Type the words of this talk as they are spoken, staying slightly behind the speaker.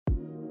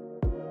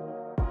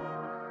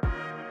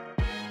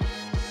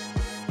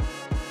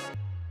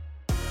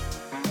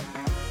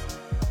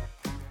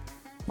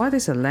What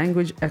is a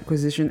language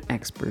acquisition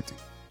expert?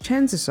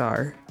 Chances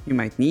are you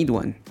might need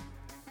one.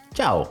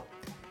 Ciao,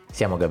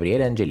 siamo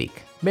Gabriele e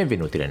Angelique.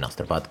 Benvenuti nel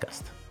nostro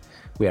podcast.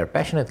 We are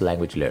passionate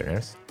language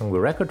learners and we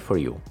record for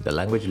you the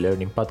language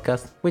learning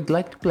podcast we'd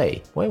like to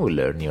play when we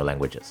learn new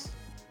languages.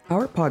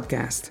 Our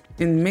podcast,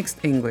 in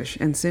mixed English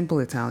and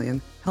simple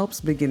Italian, helps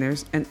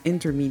beginners and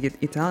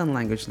intermediate Italian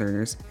language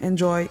learners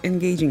enjoy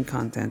engaging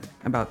content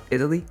about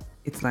Italy,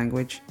 its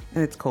language,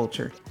 and its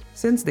culture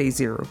since day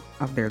zero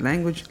of their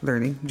language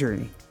learning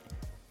journey.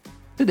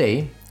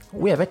 Today,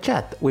 we have a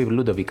chat with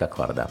Ludovica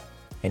Corda,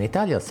 an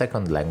Italian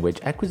second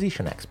language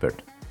acquisition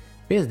expert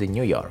based in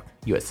New York,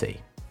 USA.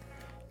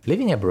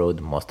 Living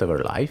abroad most of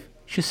her life,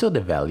 she saw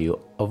the value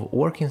of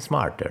working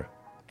smarter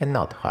and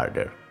not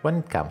harder when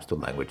it comes to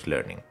language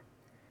learning.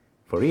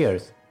 For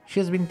years, she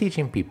has been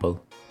teaching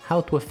people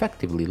how to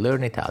effectively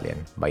learn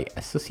Italian by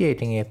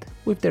associating it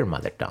with their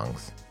mother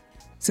tongues.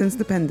 Since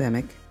the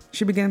pandemic,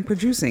 she began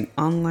producing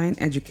online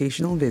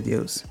educational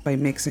videos by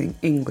mixing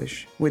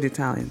English with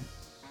Italian.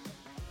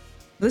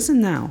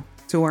 Listen now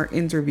to our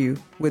interview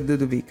with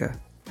Ludovica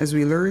as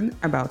we learn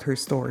about her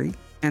story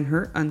and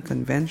her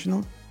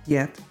unconventional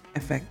yet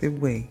effective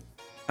way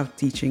of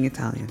teaching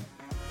Italian.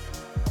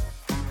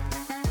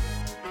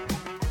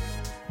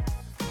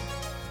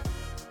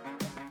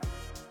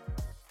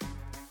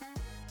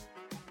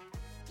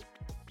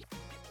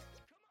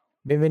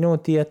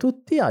 Benvenuti a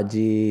tutti,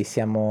 oggi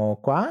siamo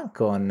qua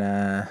con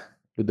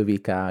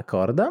Ludovica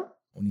Corda,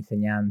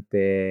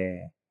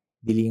 un'insegnante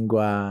di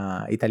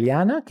lingua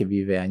italiana che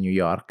vive a New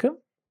York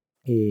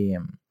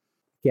e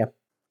che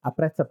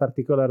apprezza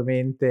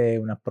particolarmente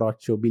un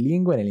approccio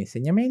bilingue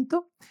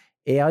nell'insegnamento,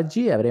 e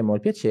oggi avremo il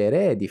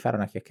piacere di fare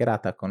una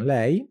chiacchierata con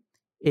lei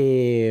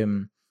e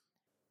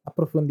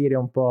approfondire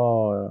un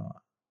po'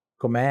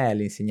 com'è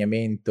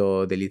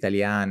l'insegnamento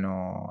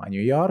dell'italiano a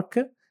New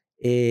York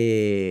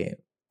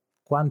e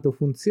quanto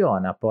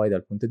funziona poi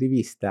dal punto di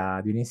vista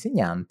di un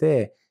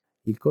insegnante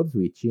il code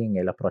switching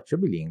e l'approccio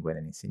bilingue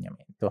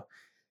nell'insegnamento.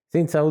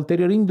 Senza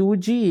ulteriori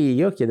indugi,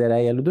 io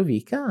chiederei a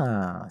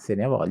Ludovica, se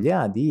ne ha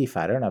voglia, di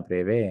fare una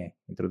breve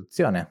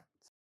introduzione.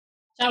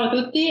 Ciao a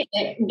tutti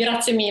e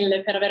grazie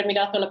mille per avermi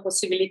dato la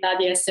possibilità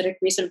di essere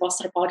qui sul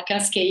vostro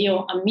podcast, che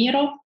io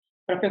ammiro,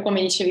 proprio come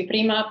dicevi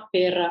prima,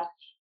 per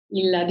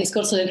il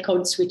discorso del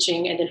code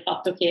switching e del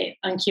fatto che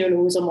anch'io lo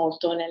uso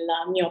molto nel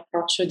mio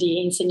approccio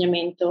di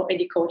insegnamento e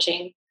di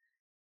coaching.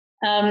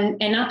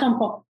 È nata un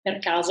po' per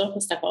caso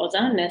questa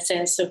cosa, nel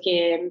senso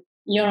che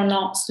io non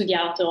ho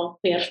studiato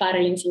per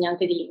fare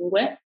l'insegnante di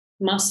lingue,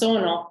 ma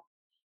sono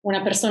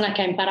una persona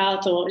che ha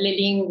imparato le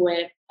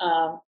lingue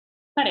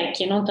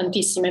parecchie, non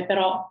tantissime,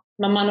 però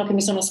man mano che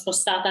mi sono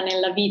spostata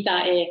nella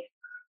vita e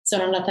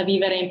sono andata a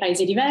vivere in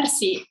paesi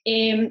diversi,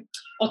 e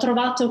ho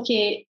trovato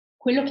che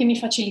quello che mi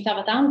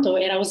facilitava tanto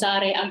era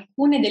usare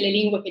alcune delle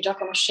lingue che già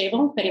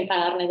conoscevo per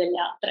impararne delle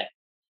altre.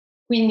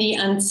 Quindi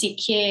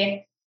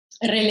anziché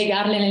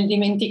relegarle nel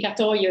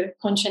dimenticatoio e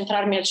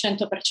concentrarmi al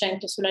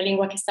 100% sulla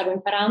lingua che stavo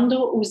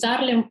imparando,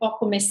 usarle un po'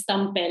 come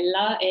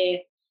stampella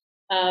e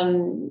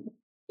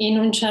in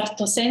un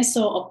certo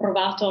senso ho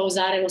provato a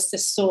usare lo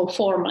stesso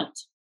format.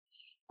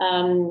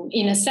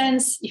 In a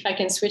sense, if I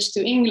can switch to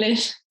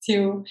English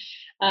to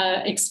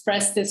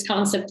express this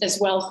concept as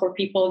well for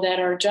people that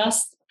are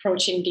just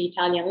approaching the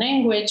Italian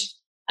language,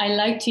 I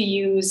like to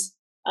use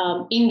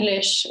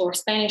English or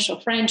Spanish or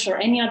French or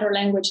any other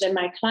language that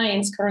my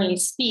clients currently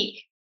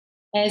speak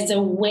as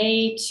a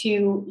way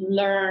to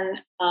learn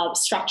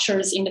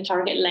structures in the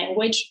target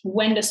language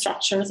when the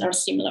structures are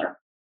similar.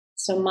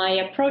 So my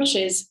approach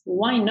is,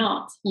 why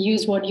not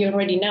use what you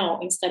already know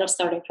instead of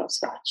starting from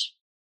scratch?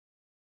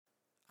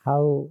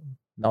 How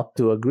not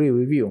to agree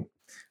with you?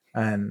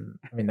 And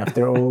I mean,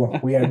 after all,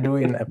 we are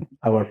doing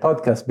our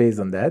podcast based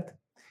on that.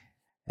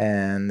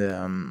 And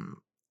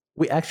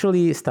we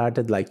actually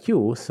started like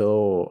you.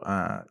 So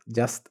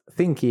just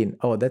thinking,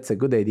 oh, that's a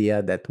good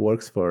idea that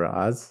works for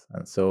us.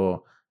 And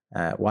so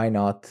why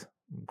not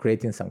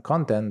creating some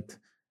content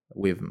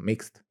with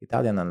mixed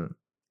Italian and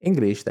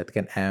English that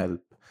can help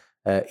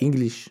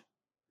English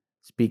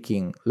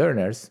speaking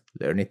learners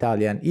learn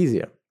Italian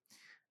easier.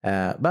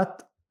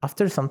 But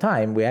after some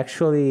time, we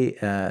actually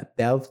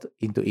delved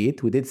into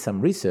it. We did some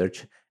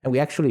research and we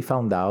actually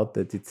found out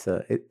that it's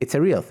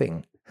a real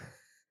thing.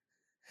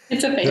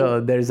 It's a thing.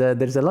 So there's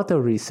a lot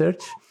of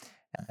research,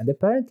 and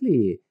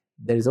apparently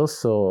there's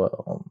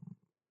also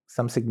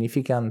some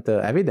significant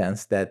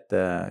evidence that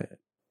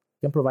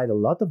can provide a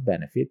lot of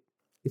benefit,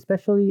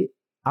 especially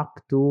up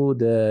to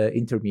the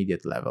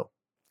intermediate level.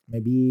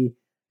 Maybe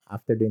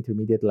after the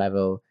intermediate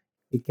level,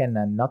 it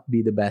can not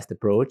be the best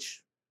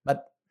approach,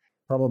 but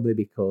probably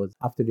because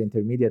after the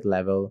intermediate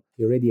level,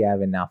 you already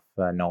have enough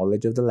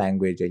knowledge of the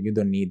language and you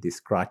don't need this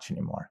crutch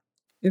anymore.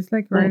 It's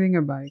like riding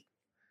a bike.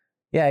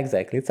 Yeah,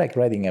 exactly. It's like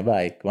riding a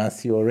bike.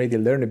 Once you already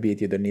learn a bit,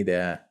 you don't need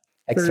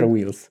extra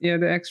wheels. Yeah,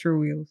 the extra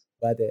wheels.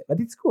 But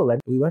it's cool. And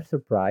we were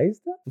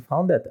surprised. We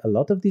found that a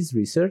lot of this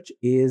research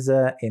is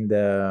in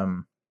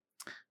the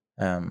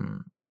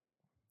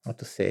how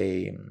to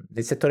say,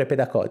 del settore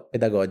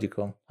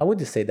pedagogico. How would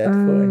you say that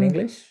in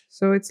English?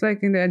 So it's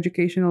like in the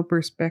educational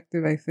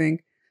perspective, I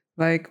think.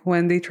 Like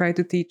when they try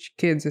to teach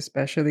kids,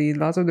 especially,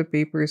 lots of the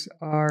papers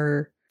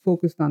are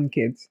focused on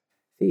kids.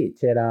 Sì,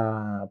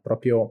 c'era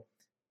proprio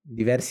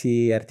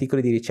diversi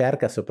articoli di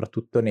ricerca,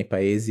 soprattutto nei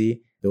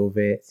paesi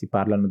dove si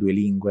parlano due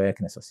lingue,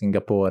 che ne so,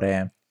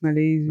 Singapore,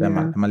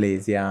 Malaysia,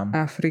 Malesia.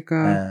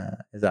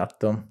 Africa.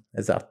 Esatto.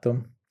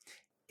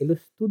 E lo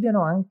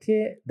studiano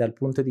anche dal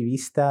punto di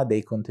vista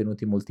dei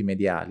contenuti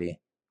multimediali,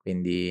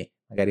 quindi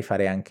magari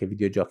fare anche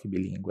videogiochi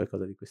bilingue,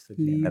 cose di questo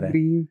genere.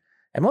 Libri.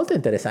 È molto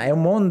interessante, è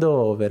un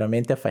mondo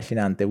veramente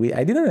affascinante.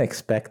 I didn't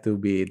expect to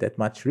be that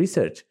much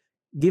research,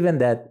 given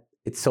that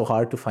it's so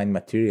hard to find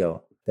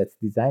material that's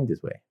designed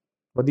this way.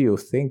 What do you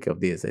think of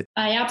this?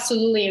 I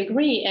absolutely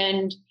agree.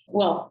 And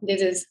well,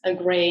 this is a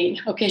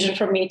great occasion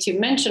for me to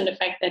mention the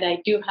fact that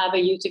I do have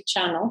a YouTube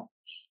channel.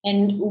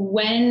 And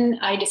when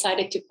I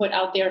decided to put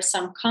out there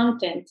some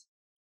content,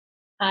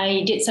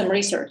 I did some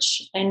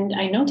research and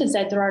I noticed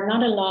that there are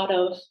not a lot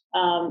of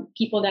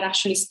people that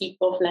actually speak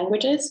both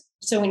languages.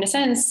 So in a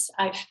sense,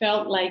 I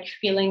felt like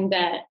feeling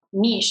that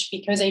niche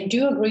because I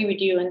do agree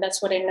with you. And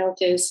that's what I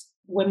noticed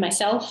with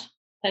myself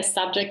as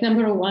subject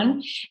number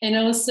one. And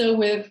also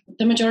with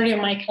the majority of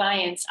my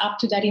clients up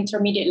to that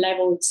intermediate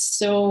level, it's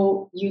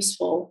so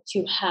useful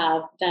to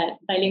have that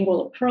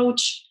bilingual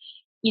approach.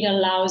 It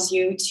allows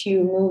you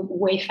to move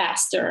way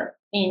faster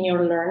in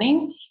your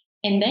learning.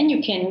 And then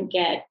you can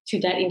get to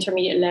that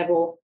intermediate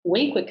level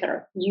way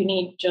quicker. You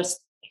need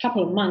just a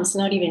couple of months,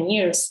 not even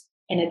years.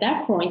 And at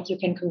that point, you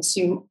can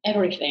consume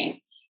everything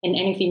and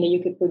anything that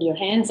you could put your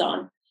hands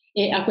on.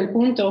 E a quel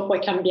punto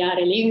puoi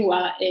cambiare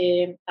lingua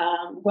e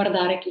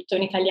guardare tutto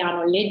in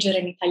italiano, leggere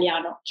in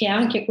italiano, che è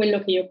anche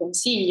quello che io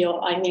consiglio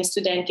ai miei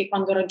studenti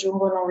quando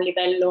raggiungono un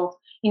livello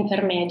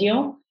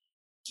intermedio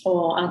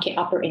o anche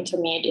upper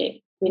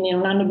intermediate. Quindi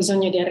non hanno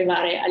bisogno di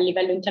arrivare al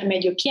livello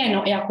intermedio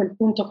pieno e a quel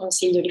punto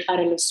consiglio di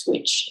fare lo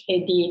switch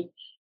e di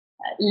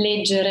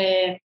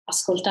leggere,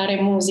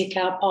 ascoltare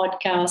musica,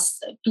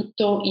 podcast,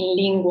 tutto in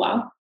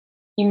lingua,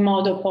 in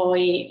modo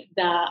poi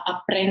da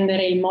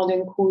apprendere il modo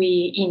in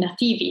cui i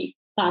nativi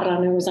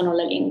parlano e usano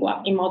la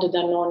lingua, in modo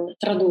da non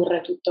tradurre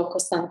tutto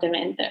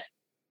costantemente.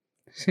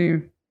 Sì.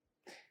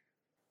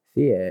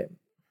 Sì,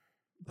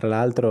 tra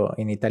l'altro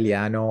in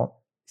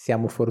italiano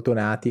siamo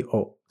fortunati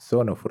o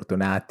sono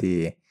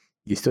fortunati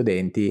gli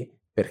studenti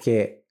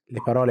perché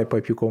le parole poi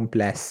più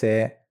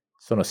complesse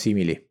sono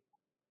simili,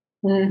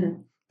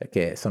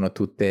 perché sono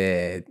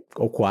tutte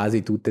o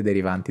quasi tutte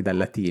derivanti dal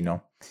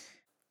latino.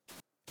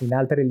 In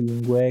altre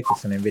lingue che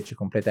sono invece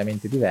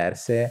completamente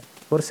diverse,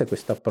 forse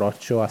questo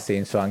approccio ha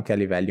senso anche a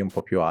livelli un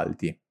po' più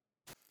alti,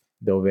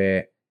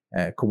 dove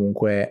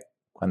comunque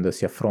quando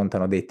si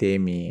affrontano dei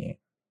temi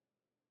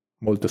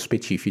molto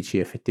specifici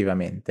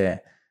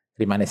effettivamente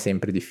rimane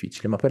sempre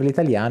difficile, ma per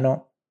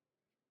l'italiano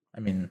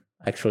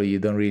actually you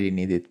don't really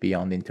need it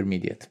beyond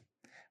intermediate.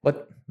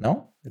 What?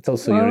 No? It's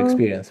also your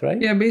experience, right?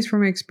 Yeah, based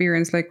from my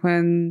experience, like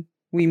when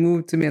we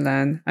moved to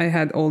Milan, I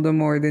had all the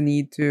more the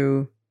need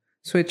to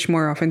switch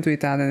more often to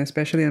Italian,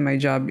 especially in my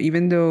job,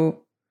 even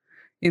though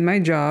in my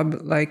job,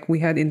 like we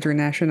had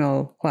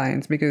international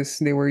clients because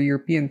they were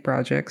European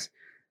projects.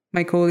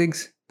 My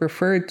colleagues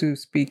preferred to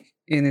speak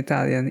in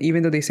Italian,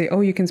 even though they say,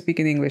 oh, you can speak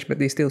in English, but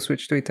they still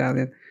switch to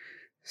Italian.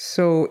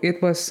 So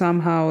it was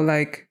somehow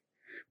like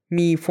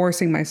me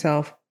forcing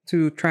myself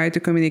to try to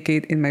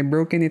communicate in my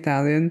broken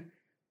Italian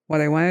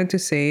what I wanted to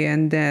say.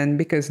 And then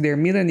because they're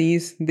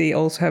Milanese, they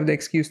also have the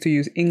excuse to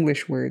use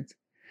English words.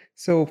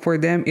 So for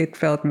them, it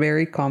felt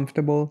very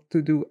comfortable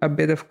to do a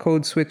bit of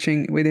code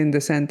switching within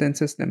the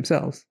sentences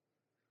themselves.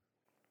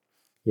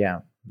 Yeah,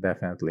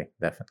 definitely.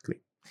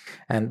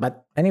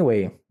 But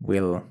anyway,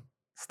 we'll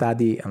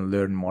study and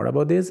learn more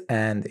about this.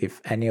 And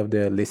if any of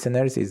the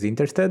listeners is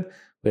interested,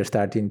 we're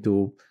starting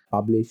to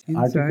publish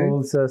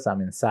articles,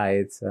 some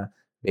insights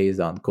based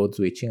on code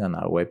switching on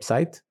our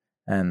website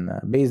and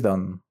based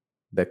on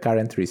the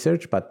current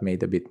research, but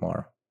made a bit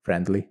more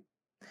friendly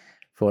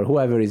for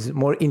whoever is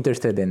more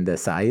interested in the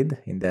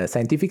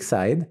scientific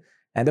side.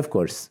 And of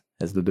course,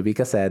 as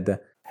Ludovica said,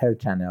 her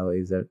channel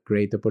is a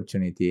great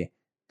opportunity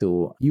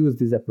to use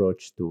this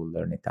approach to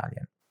learn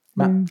Italian.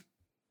 Ma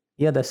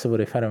io adesso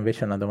vorrei fare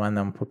invece una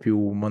domanda un po' più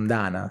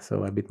mondana,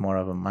 so a bit more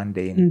of a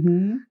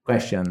mundane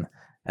question.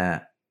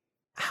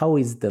 How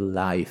is the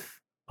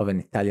life of an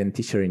Italian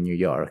teacher in New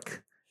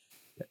York?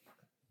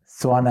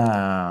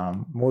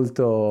 Suona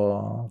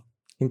molto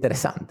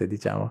interessante,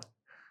 diciamo.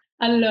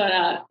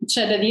 Allora,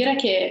 c'è da dire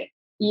che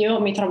io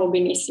mi trovo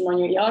benissimo a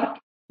New York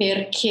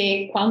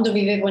perché quando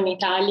vivevo in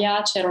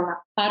Italia c'era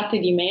una parte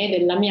di me,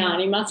 della mia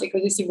anima, se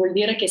così si vuol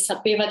dire, che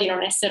sapeva di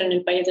non essere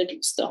nel paese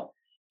giusto.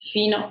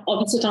 Ho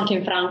vissuto anche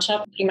in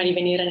Francia prima di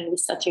venire negli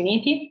Stati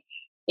Uniti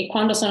e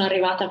quando sono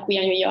arrivata qui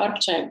a New York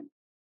c'è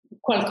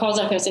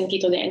qualcosa che ho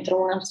sentito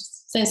dentro, un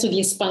senso di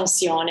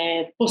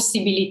espansione,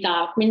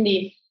 possibilità,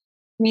 quindi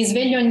mi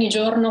sveglio ogni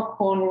giorno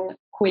con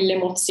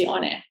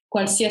quell'emozione,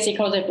 qualsiasi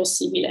cosa è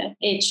possibile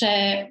e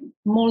c'è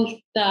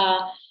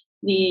molta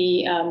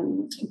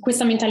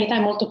questa mentalità è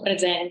molto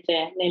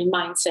presente nel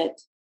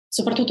mindset,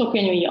 soprattutto qui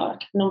a New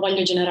York. Non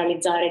voglio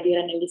generalizzare e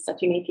dire negli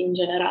Stati Uniti in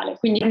generale.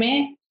 Quindi per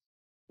me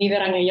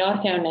vivere a New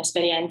York è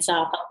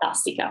un'esperienza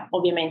fantastica.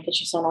 Ovviamente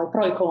ci sono i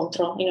pro e i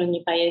contro in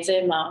ogni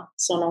paese, ma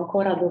sono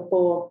ancora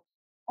dopo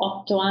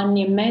 8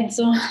 anni e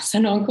mezzo,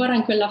 sono ancora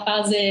in quella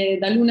fase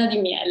da luna di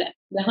miele.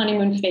 The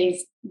honeymoon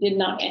phase did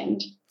not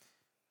end.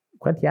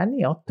 Quanti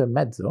anni? 8 e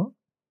mezzo?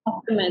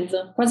 8 e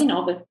mezzo, quasi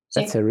 9.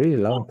 That's Sì. a really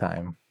long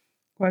time.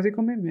 Quasi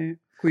come me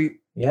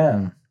qui.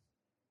 Yeah.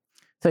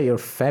 So your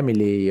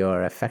family,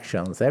 your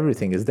affections,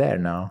 everything is there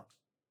now.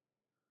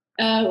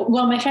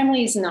 Well, my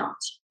family is not.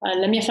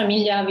 La mia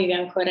famiglia vive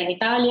ancora in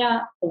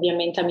Italia,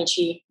 ovviamente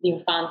amici di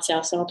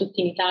infanzia sono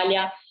tutti in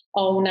Italia.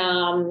 Ho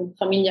una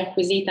famiglia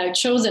acquisita, a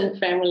chosen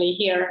family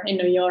here in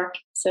New York,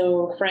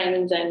 so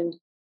friends and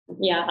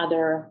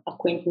other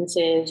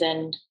acquaintances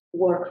and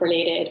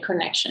work-related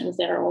connections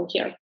that are all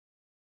here.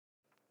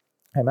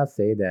 I must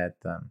say that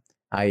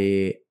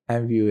I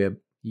envy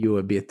you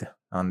a bit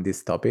on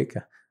this topic,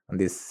 on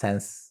this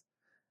sense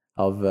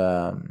of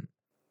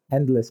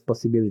endless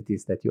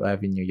possibilities that you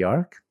have in New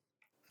York.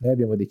 Noi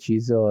abbiamo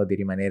deciso di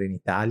rimanere in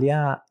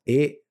Italia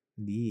e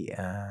di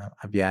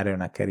avviare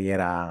una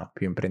carriera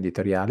più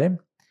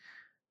imprenditoriale,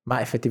 ma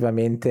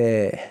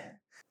effettivamente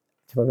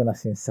c'è proprio una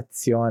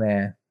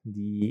sensazione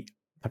di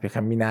proprio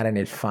camminare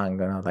nel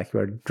fango, no? Like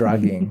we're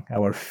dragging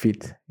our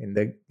feet in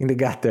the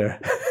gutter.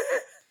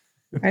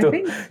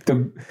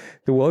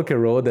 to walk a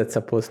road that's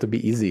supposed to be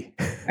easy,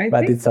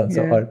 but it sounds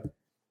so hard.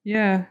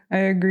 Yeah,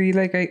 I agree.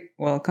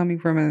 Coming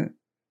from a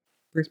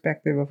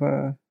perspective of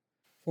a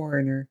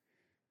foreigner,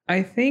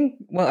 I think,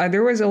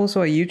 there was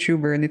also a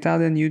YouTuber, an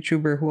Italian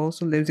YouTuber who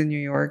also lives in New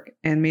York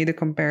and made a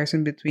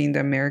comparison between the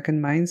American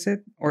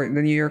mindset or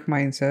the New York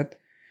mindset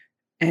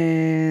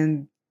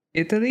and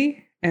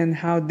Italy and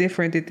how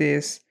different it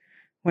is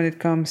when it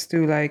comes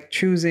to like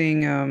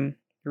choosing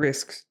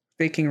risks,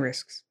 taking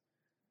risks.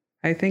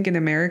 I think in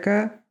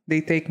America,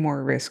 they take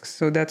more risks.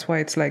 So that's why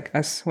it's like,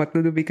 as what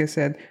Ludovica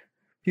said,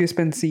 più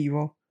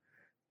espansivo.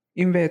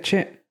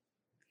 Invece,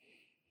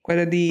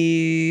 quella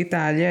di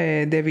Italia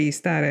è devi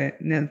stare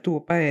nel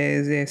tuo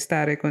paese,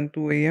 stare con i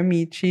tuoi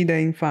amici da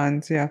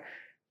infanzia,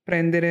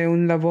 prendere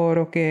un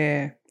lavoro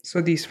che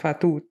soddisfa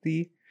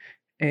tutti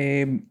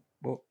e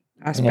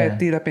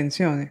aspetti la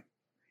pensione.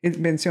 Il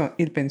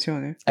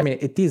pensione. I mean,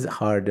 it is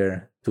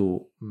harder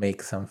to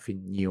make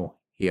something new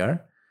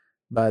here,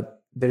 but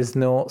there's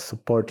no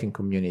supporting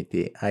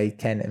community. I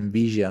can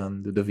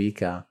envision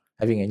Ludovica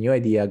having a new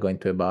idea, going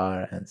to a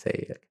bar and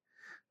say,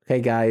 okay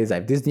guys, I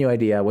have this new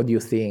idea, what do you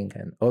think?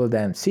 And all of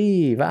them,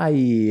 sì,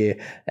 vai,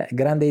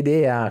 grande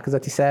idea, cosa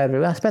ti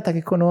serve? Aspetta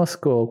che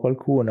conosco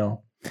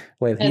qualcuno.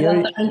 Well,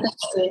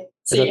 esattamente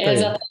sì, è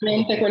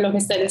esattamente quello che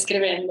stai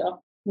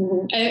descrivendo.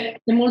 È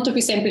molto più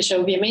semplice,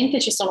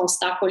 ovviamente ci sono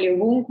ostacoli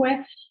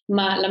ovunque,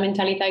 ma la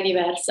mentalità è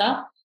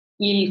diversa.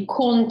 Il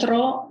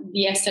contro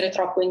di essere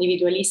troppo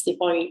individualisti,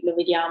 poi lo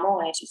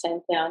vediamo e si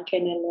sente anche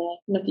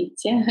nelle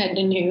notizie,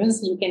 the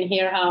news. You can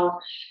hear how,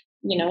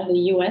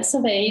 the US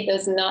of A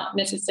does not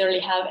necessarily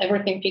have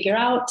everything figured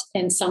out,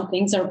 and some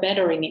things are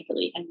better in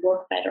Italy and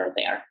work better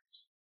there.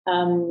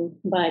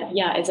 But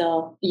yeah, as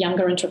a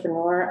younger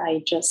entrepreneur,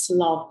 I just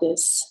love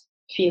this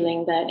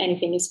feeling that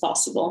anything is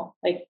possible.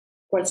 Like,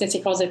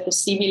 qualsiasi cosa è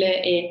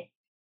possibile e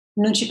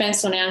non ci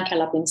penso neanche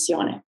alla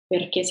pensione,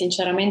 perché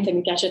sinceramente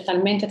mi piace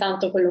talmente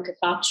tanto quello che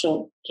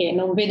faccio che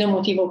non vedo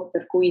motivo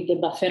per cui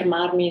debba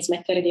fermarmi e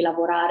smettere di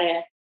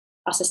lavorare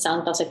a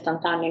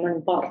 60-70 anni, non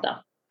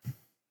importa.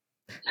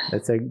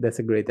 That's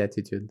a great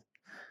attitude.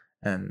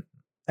 And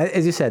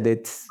as you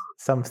said,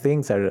 some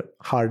things are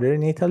harder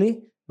in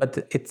Italy,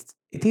 but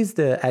it is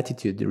the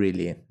attitude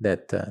really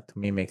that to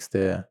me makes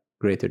the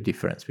greater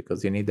difference,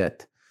 because you need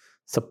that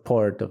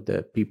support of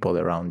the people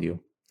around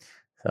you.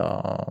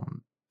 So,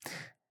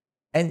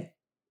 and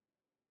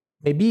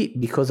maybe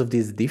because of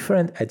this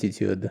different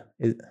attitude,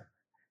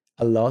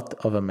 a lot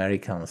of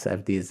Americans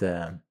have this,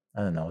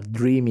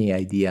 dreamy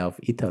idea of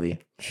Italy.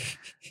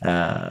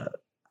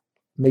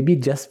 Maybe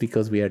just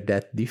because we are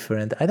that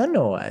different. I don't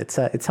know. It's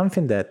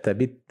something that a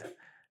bit,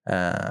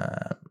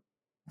 how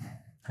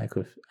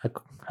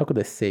could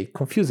I say,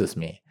 confuses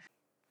me.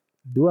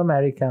 Do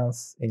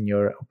Americans, in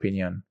your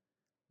opinion,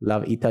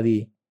 love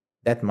Italy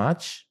that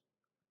much?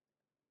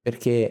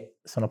 Perché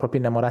sono proprio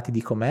innamorati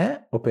di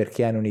com'è, o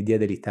perché hanno un'idea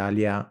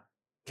dell'Italia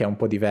che è un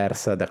po'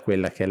 diversa da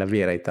quella che è la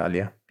vera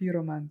Italia? Più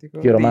romantico.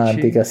 Più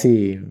romantica,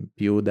 sì,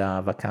 più da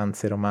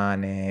vacanze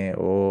romane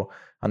o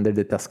under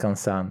the Tuscan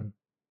sun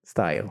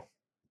style.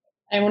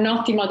 È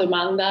un'ottima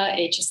domanda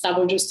e ci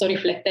stavo giusto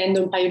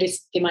riflettendo un paio di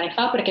settimane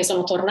fa, perché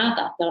sono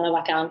tornata da una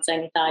vacanza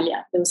in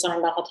Italia dove sono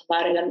andata a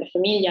trovare la mia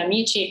famiglia,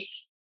 amici,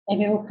 e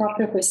avevo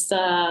proprio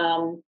questa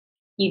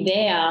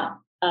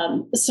idea.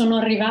 Sono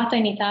arrivata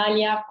in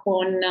Italia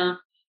con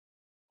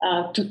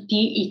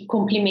tutti i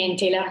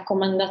complimenti, le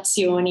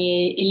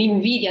raccomandazioni e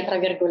l'invidia, tra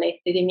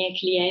virgolette, dei miei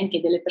clienti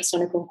e delle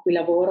persone con cui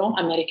lavoro,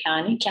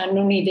 americani, che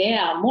hanno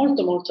un'idea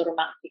molto molto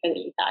romantica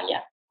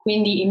dell'Italia.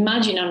 Quindi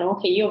immaginano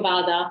che io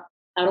vada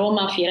a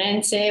Roma, a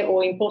Firenze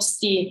o in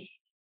posti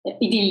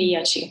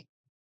idilliaci.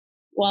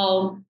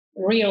 Well,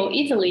 real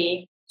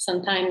Italy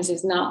sometimes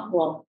is not,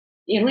 well,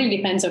 it really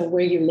depends on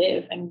where you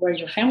live and where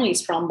your family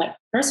is from. But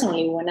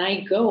personally, when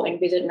I go and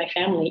visit my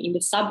family in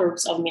the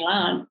suburbs of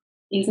Milan,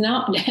 it's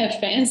not that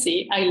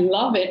fancy. I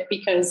love it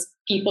because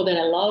people that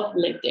I love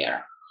live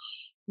there.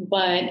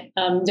 But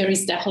there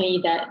is definitely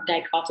that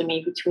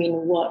dichotomy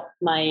between what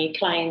my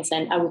clients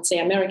and I would say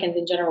Americans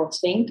in general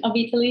think of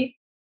Italy,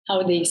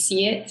 how they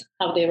see it,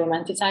 how they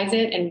romanticize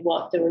it, and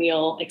what the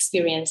real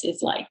experience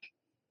is like.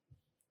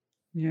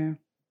 Yeah.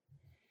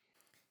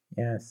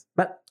 Yes,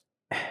 but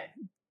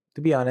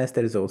to be honest,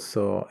 there is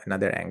also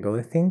another angle,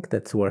 I think,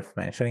 that's worth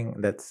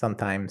mentioning, that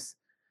sometimes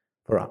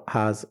for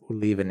us who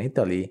live in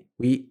Italy,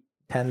 we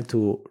tend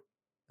to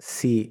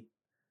see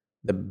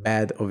the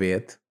bad of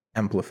it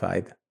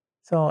amplified.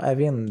 So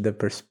having the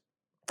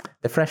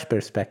fresh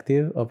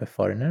perspective of a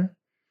foreigner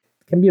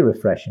can be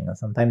refreshing, and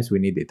sometimes we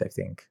need it, I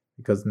think,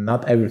 because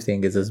not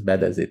everything is as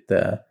bad as it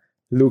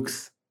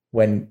looks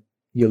when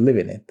you live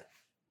in it.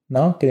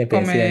 No? Che ne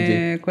pensi, Angie?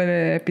 Come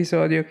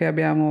quell'episodio che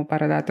abbiamo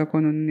parlato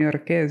con un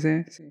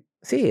newyorkese. Sì.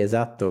 Sì,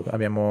 esatto,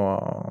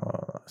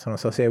 non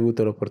so se hai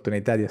avuto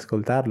l'opportunità di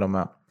ascoltarlo,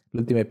 ma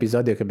l'ultimo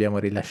episodio che abbiamo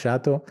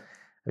rilasciato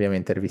abbiamo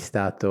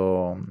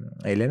intervistato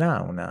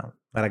Elena, una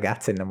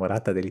ragazza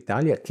innamorata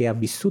dell'Italia che ha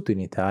vissuto in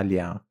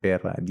Italia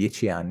per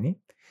 10 anni,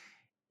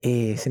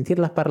 e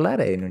sentirla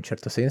parlare in un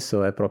certo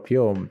senso è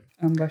proprio...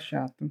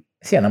 Ambasciato.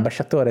 Sì, è un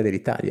ambasciatore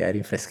dell'Italia, è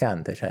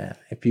rinfrescante, cioè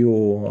è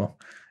più...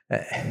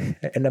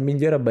 è una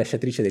migliore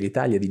ambasciatrice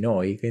dell'Italia di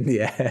noi, quindi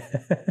è...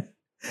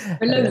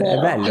 Quello è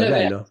vero, bello, quello è è vero.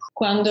 bello.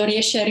 Quando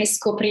riesci a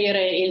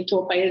riscoprire il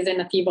tuo paese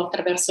nativo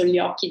attraverso gli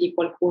occhi di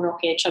qualcuno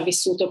che ci ha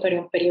vissuto per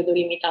un periodo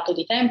limitato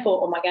di tempo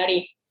o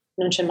magari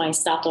non c'è mai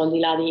stato al di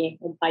là di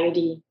un paio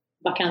di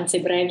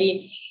vacanze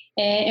brevi,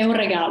 è un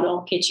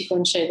regalo che ci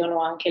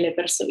concedono anche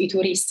i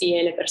turisti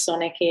e le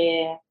persone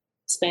che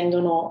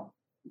spendono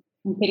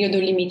un periodo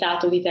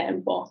limitato di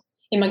tempo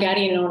e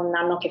magari non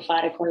hanno a che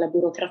fare con la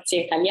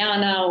burocrazia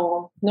italiana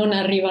o non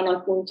arrivano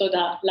al punto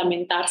da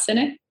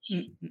lamentarsene.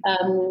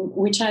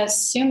 Which I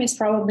assume is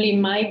probably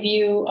my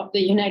view of the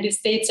United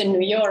States and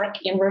New York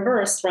in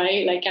reverse,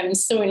 right? Like I'm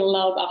so in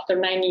love after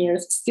 9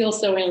 years, still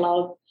so in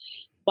love.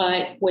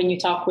 But when you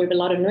talk with a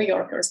lot of New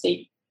Yorkers,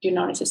 they do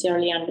not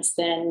necessarily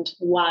understand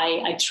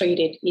why I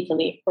traded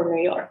Italy for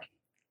New York.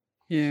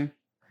 Yeah.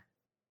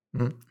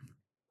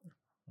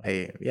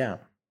 Yeah,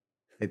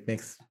 it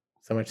makes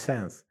so much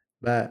sense.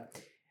 But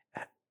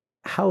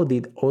how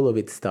did all of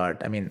it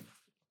start? I mean,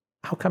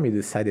 how come you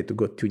decided to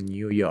go to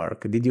New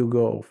York? Did you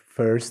go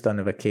first on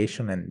a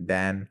vacation and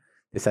then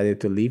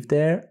decided to live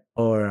there?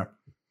 Or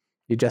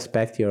you just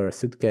packed your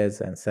suitcase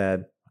and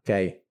said,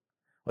 ok,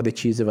 ho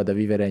deciso, vado a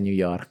vivere a New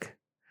York?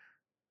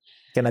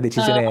 Che è una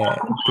decisione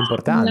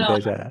importante. No.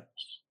 Cioè.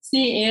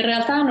 Sì, in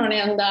realtà non è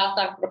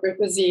andata proprio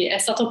così, è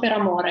stato per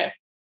amore.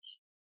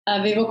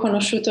 Avevo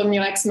conosciuto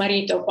mio ex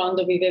marito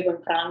quando vivevo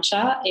in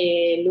Francia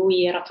e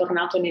lui era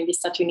tornato negli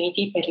Stati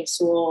Uniti per il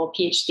suo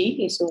PhD,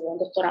 il suo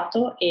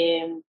dottorato,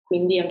 e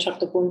quindi a un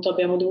certo punto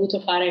abbiamo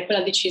dovuto fare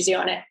quella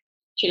decisione: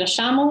 ci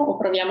lasciamo o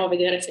proviamo a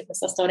vedere se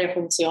questa storia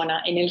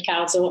funziona? E nel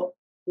caso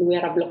lui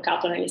era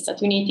bloccato negli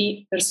Stati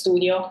Uniti per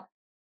studio,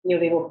 io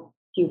avevo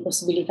più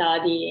possibilità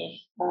di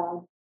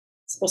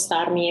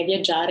spostarmi e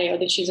viaggiare e ho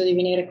deciso di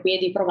venire qui e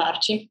di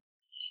provarci.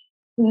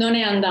 Non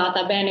è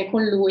andata bene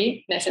con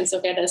lui, nel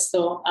senso che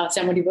adesso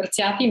siamo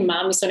divorziati,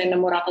 ma mi sono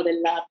innamorata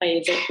del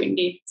paese,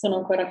 quindi sono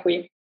ancora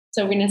qui.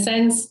 So in a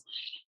sense,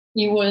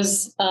 it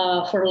was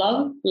for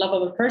love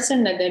of a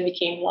person that then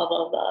became love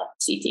of a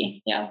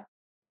city, yeah.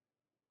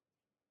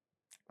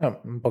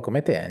 Oh, un po'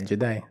 come te, Angie,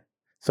 dai.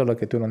 Solo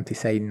che tu non ti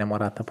sei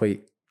innamorata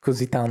poi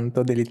così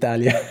tanto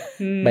dell'Italia.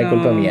 No. Ma è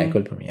colpa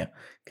mia,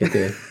 che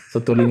te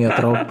sottolineo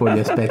troppo gli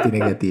aspetti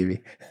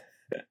negativi.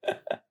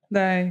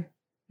 Dai,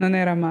 non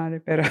era male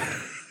però.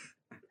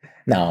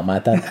 No, ma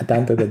ha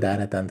tanto da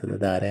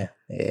dare.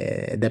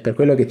 Ed è per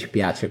quello che ci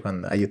piace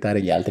aiutare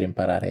gli altri a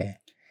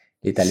imparare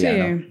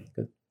l'italiano.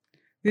 Sì,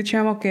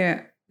 diciamo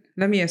che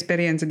la mia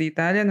esperienza di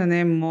Italia non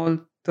è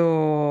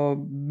molto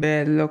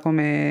bello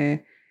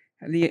come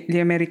gli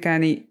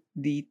americani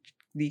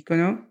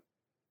dicono.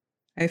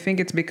 I think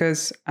it's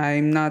because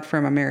I'm not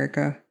from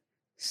America.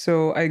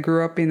 So I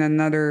grew up in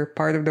another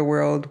part of the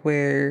world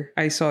where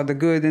I saw the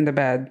good and the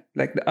bad,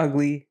 like the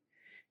ugly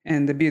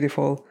and the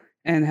beautiful,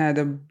 and had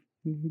a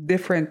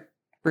different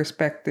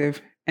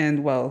perspective.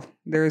 And well,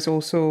 there's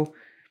also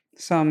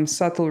some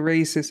subtle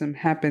racism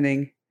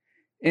happening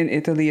in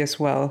Italy as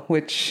well,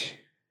 which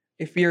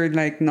if you're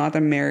like not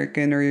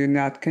American or you're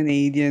not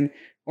Canadian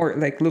or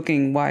like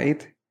looking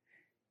white,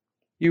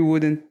 you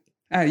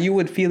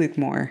would feel it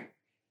more,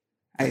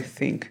 I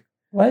think.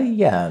 Well,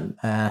 yeah,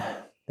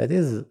 that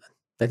is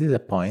a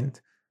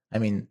point. I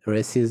mean,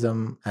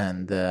 racism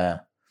and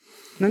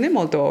Non è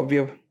molto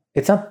ovvio.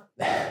 it's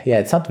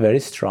not very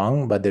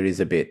strong, but there is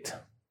a bit.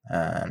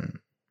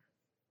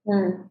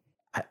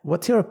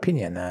 What's your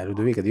opinion,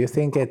 Ludovica? Do you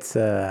think it's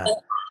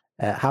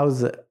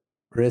how's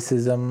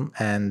racism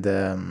and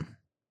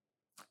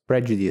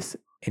prejudice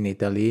in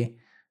Italy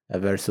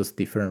versus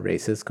different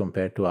races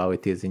compared to how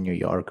it is in New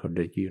York or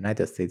the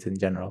United States in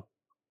general?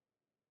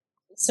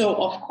 So,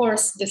 of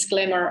course,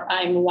 disclaimer,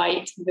 I'm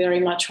white, very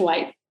much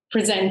white,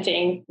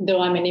 presenting,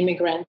 though I'm an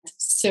immigrant.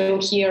 So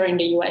here in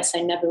the US,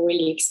 I never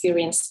really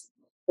experienced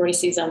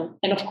racism.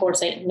 And of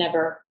course, I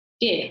never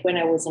did when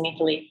I was in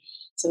Italy.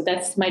 So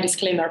that's my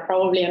disclaimer.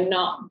 Probably I'm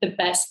not the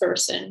best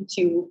person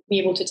to be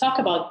able to talk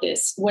about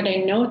this. What I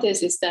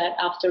noticed is that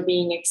after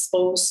being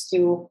exposed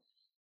to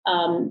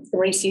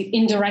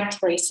indirect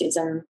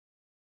racism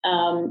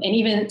and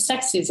even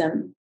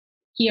sexism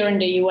here in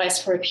the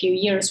US for a few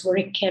years, where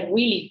it can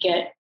really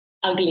get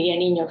ugly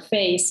and in your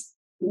face,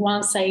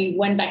 once I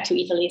went back to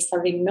Italy, I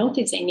started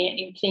noticing it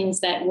in things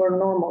that were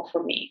normal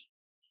for me.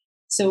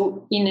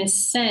 So in a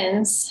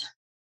sense,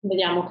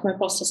 vediamo come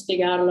posso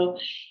spiegarlo,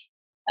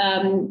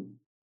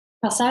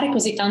 passare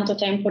così tanto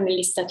tempo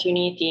negli Stati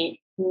Uniti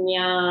mi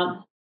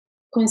ha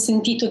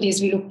consentito di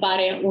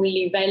sviluppare un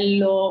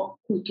livello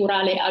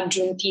culturale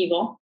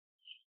aggiuntivo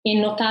e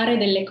notare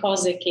delle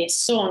cose che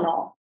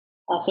sono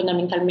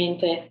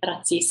fondamentalmente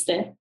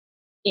razziste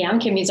e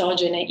anche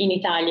misogine in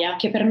Italia,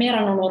 che per me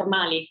erano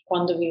normali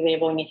quando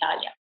vivevo in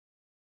Italia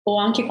o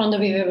anche quando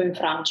vivevo in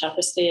Francia.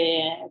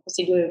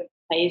 Questi due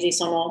paesi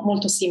sono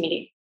molto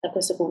simili da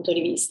questo punto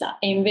di vista.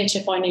 E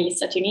invece poi negli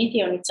Stati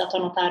Uniti ho iniziato a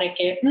notare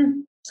che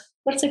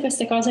forse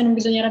queste cose non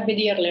bisognerebbe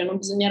dirle, non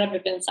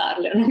bisognerebbe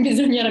pensarle, non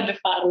bisognerebbe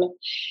farle.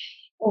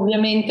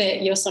 Ovviamente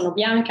io sono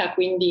bianca,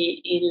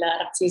 quindi il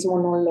razzismo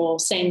non lo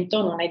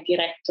sento, non è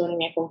diretto nei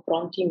miei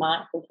confronti, ma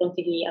nei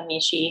confronti di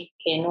amici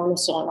che non lo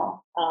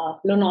sono.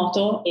 Lo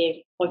noto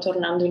e poi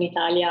tornando in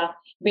Italia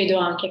vedo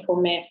anche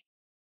come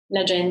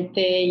la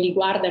gente li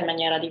guarda in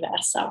maniera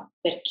diversa,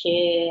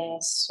 perché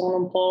sono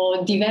un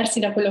po' diversi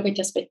da quello che ti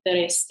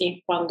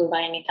aspetteresti quando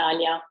vai in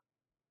Italia.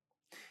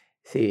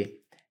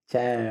 Sì,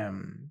 c'è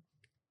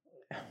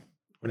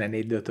un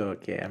aneddoto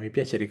che a me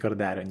piace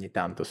ricordare ogni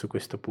tanto su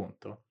questo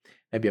punto.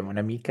 Abbiamo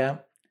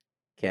un'amica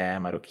che è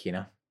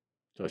marocchina,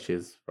 so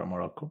she's from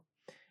Morocco,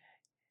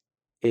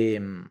 e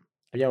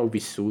abbiamo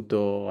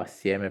vissuto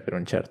assieme per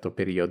un certo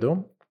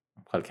periodo,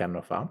 qualche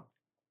anno fa,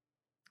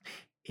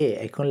 e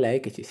è con lei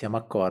che ci siamo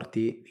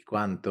accorti di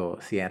quanto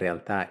sia in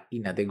realtà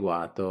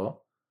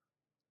inadeguato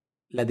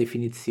la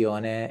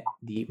definizione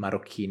di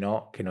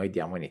marocchino che noi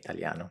diamo in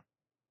italiano.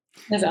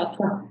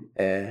 Esatto.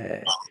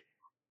 E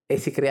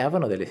si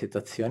creavano delle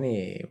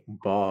situazioni un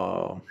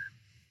po'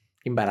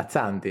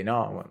 imbarazzanti,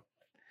 no?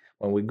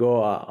 When we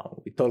go,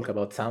 we talk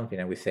about something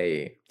and we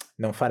say,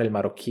 non fare il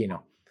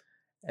marocchino.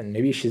 And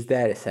maybe she's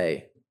there and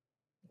say,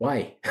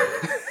 why?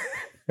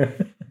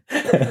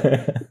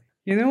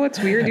 You know what's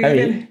weird? I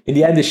mean, in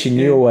the end, she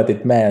knew what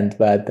it meant,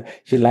 but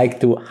she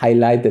liked to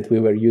highlight that we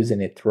were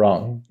using it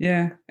wrong.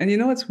 Yeah, and you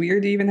know what's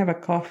weird? They even have a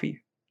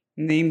coffee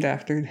named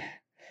after.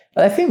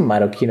 But I think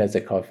Marocchino as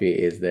a coffee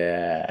is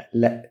the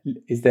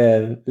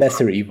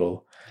lesser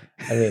evil.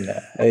 I mean,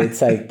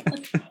 it's like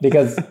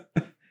because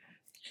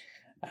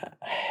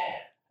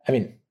I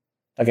mean,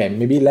 okay,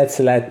 maybe let's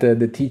let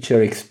the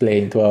teacher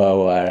explain to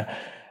our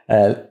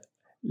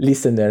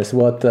listeners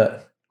what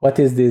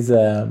is this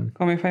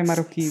Come fai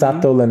marocchino?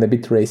 subtle and a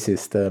bit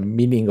racist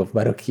meaning of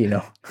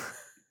Marocchino.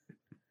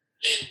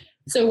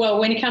 So, well,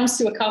 when it comes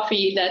to a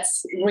coffee,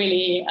 that's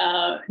really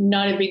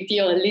not a big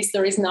deal. At least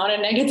there is not a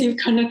negative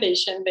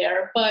connotation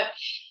there. But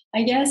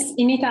I guess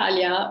in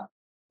Italia,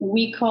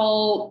 we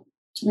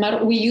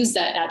use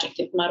that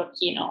adjective,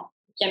 marocchino.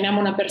 Chiamiamo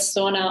una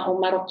persona un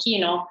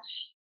marocchino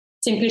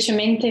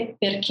semplicemente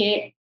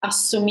perché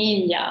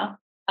assomiglia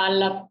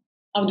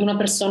ad una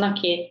persona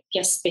che ti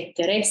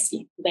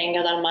aspetteresti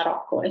venga dal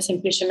Marocco.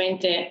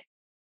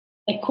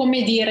 È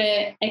come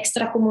dire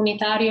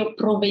extracomunitario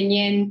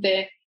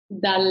proveniente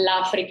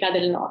dall'Africa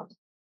del Nord,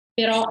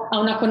 però ha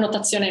una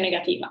connotazione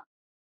negativa,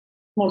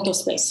 molto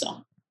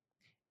spesso.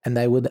 And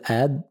I would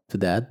add to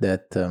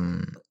that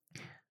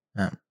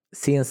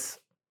since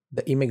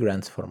the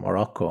immigrants from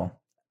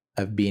Morocco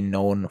have been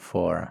known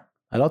for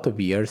a lot of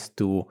years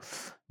to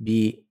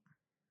be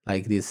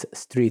like this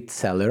street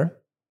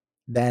seller,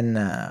 then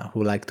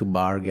who like to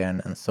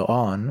bargain and so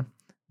on,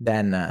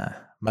 then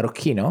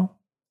Marocchino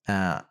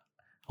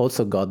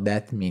also got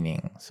that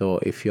meaning. So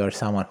if you're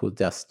someone who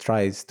just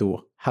tries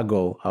to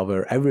haggle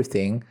over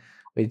everything,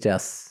 we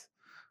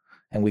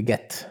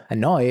get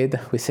annoyed,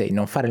 we say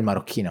non fare il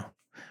marocchino.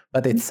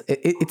 But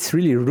it's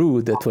really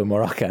rude to a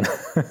Moroccan.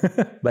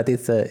 But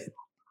it's a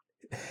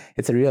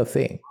real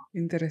thing.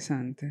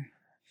 Interessante.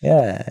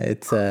 Yeah,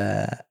 it's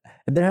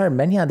there are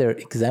many other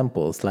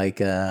examples.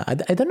 Like I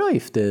don't know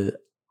if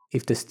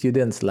the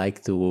students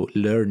like to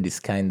learn this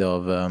kind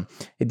of I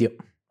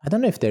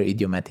don't know if they're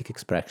idiomatic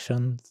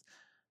expressions,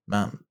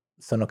 ma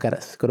sono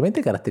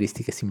sicuramente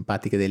caratteristiche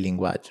simpatiche del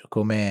linguaggio,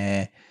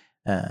 come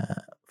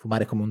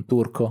fumare come un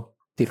turco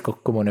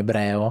come un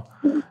ebreo,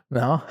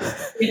 no?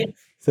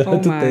 Sono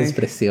tutte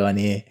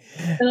espressioni.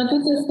 Sono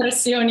tutte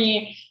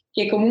espressioni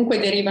che comunque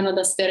derivano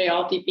da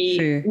stereotipi,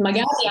 sì.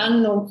 Magari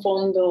hanno un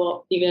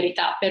fondo di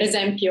verità. Per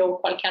esempio,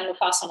 qualche anno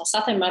fa sono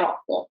stata in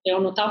Marocco e ho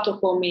notato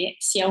come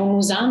sia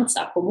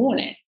un'usanza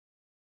comune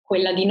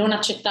quella di non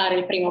accettare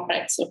il primo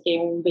prezzo che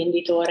un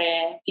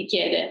venditore ti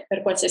chiede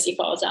per qualsiasi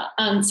cosa.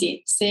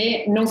 Anzi,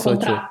 se non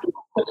contratti,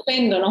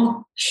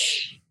 offendono.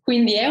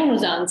 Quindi è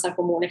un'usanza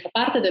comune, fa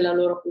parte della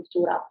loro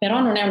cultura, però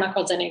non è una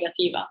cosa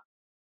negativa,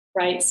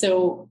 right?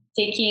 So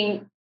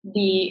taking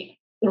the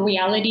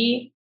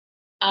reality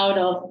out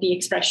of the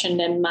expression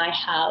that might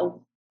have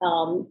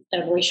a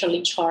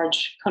racially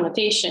charged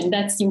connotation,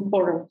 that's the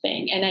important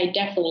thing. And I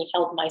definitely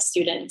help my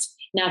students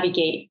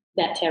navigate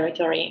that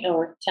territory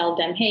or tell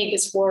them, hey,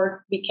 this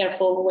word, be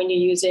careful when you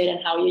use it and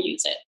how you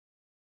use it.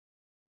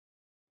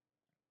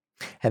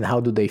 And how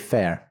do they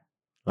fare?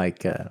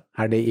 Like,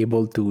 are they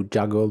able to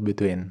juggle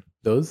between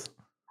those?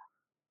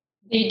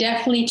 They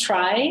definitely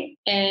try,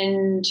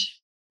 and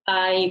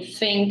I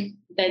think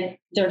that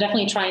they're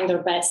definitely trying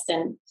their best,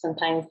 and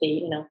sometimes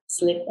they,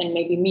 slip and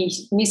maybe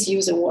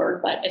misuse a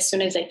word. But as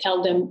soon as I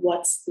tell them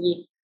what's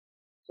the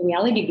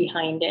reality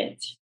behind it,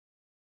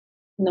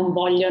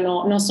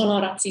 non sono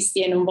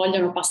razzisti e non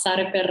vogliono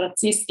passare per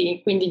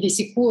razzisti, quindi di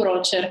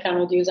sicuro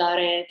cercano di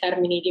usare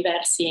termini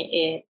diversi,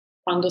 e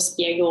quando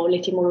spiego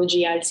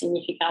l'etimologia, il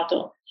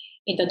significato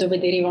e da dove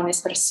deriva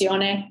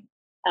un'espressione,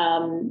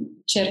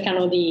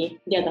 cercano di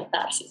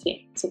adattarsi,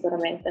 sì,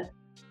 sicuramente.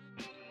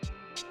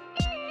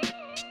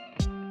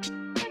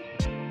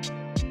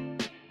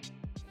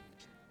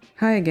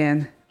 Hi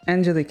again,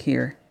 Angelique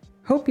here.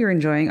 Hope you're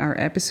enjoying our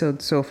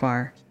episode so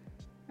far.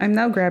 I'm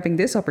now grabbing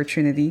this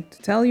opportunity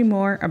to tell you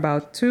more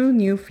about 2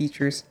 new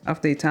features of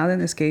the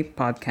Italian Escape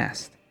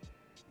podcast.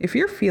 If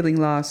you're feeling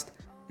lost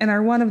and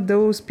are one of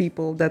those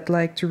people that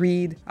like to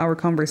read our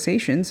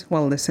conversations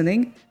while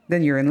listening,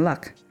 then you're in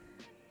luck.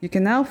 You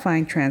can now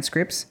find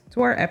transcripts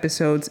to our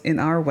episodes in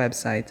our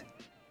website.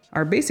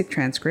 Our basic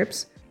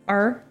transcripts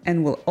are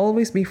and will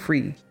always be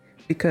free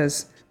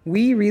because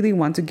we really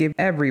want to give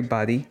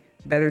everybody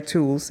better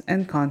tools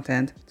and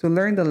content to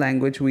learn the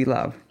language we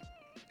love.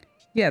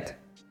 Yet,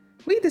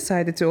 we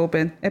decided to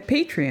open a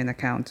Patreon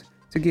account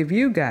to give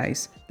you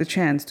guys the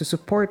chance to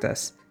support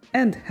us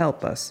and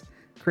help us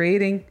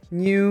creating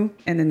new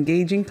and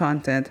engaging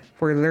content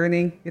for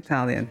learning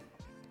Italian.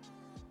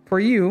 For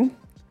you,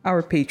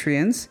 our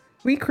Patreons,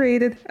 we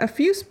created a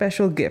few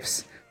special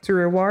gifts to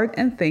reward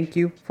and thank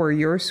you for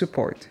your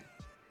support.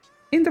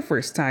 In the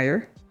first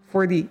tier,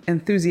 for the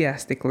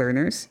enthusiastic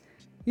learners,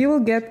 you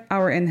will get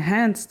our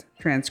enhanced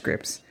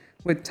transcripts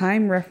with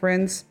time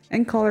reference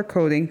and color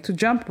coding to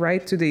jump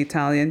right to the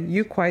Italian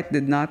you quite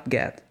did not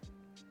get.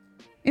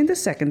 In the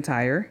second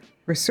tier,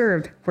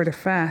 reserved for the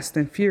fast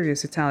and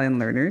furious Italian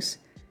learners,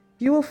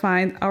 you will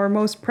find our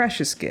most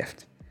precious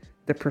gift,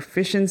 the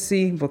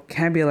proficiency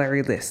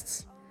vocabulary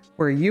lists,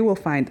 where you will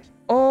find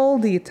all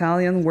the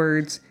Italian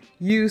words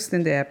used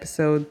in the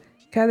episode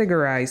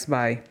categorized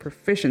by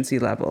proficiency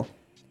level.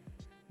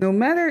 No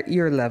matter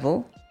your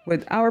level,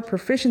 with our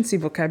proficiency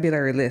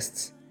vocabulary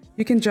lists,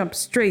 you can jump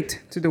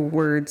straight to the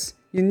words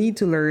you need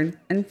to learn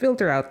and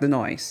filter out the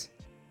noise.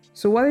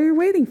 So what are you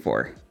waiting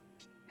for?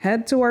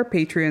 Head to our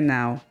Patreon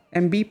now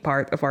and be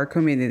part of our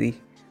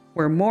community,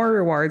 where more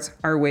rewards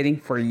are waiting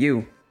for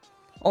you.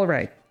 All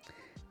right.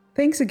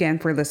 Thanks again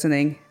for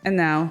listening, and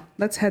now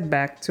let's head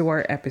back to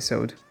our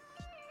episode.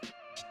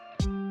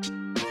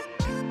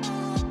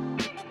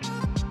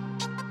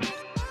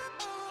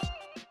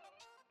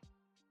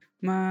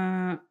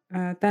 Ma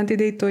tanti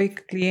dei tuoi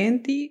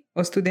clienti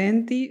o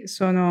studenti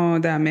sono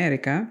da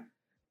America?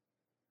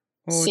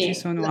 O Sì. ci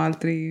sono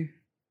altri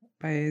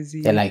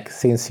paesi? Yeah, like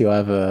since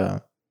you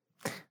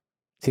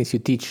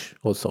teach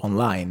also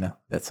online,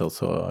 that's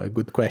also a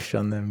good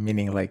question.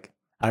 Meaning, like,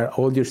 are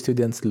all your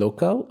students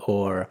local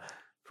or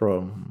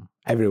from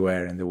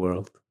everywhere in the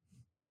world?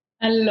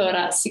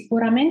 Allora,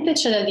 sicuramente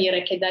c'è da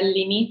dire che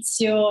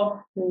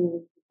dall'inizio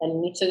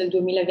del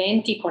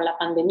 2020, con la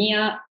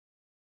pandemia,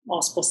 ho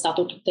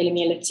spostato tutte le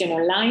mie lezioni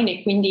online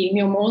e quindi il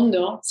mio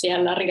mondo si è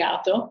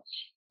allargato,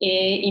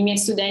 e i miei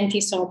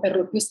studenti sono per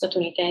lo più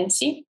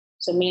statunitensi,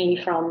 so mainly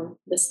from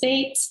the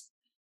States.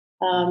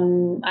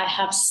 I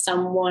have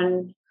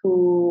someone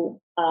who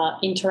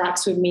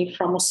interacts with me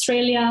from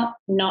Australia,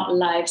 not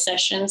live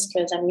sessions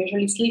because I'm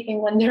usually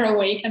sleeping when they're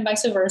awake and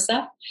vice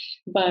versa.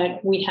 But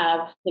we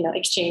have,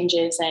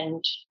 exchanges,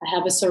 and I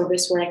have a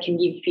service where I can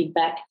give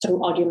feedback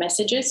through audio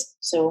messages.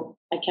 So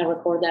I can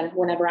record them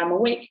whenever I'm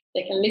awake.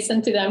 They can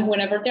listen to them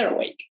whenever they're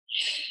awake.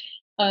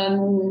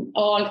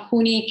 Ho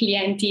alcuni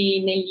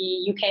clienti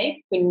negli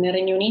UK, quindi nel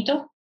Regno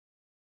Unito.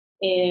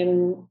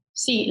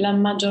 Sì, la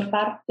maggior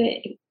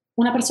parte,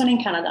 una persona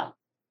in Canada,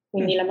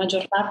 quindi la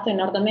maggior parte in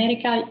Nord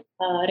America,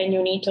 Regno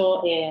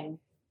Unito e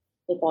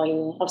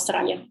poi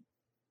Australia.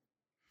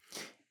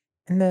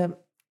 And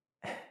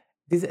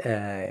this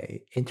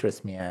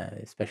interests me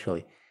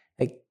especially.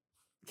 Like,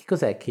 che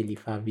cos'è che li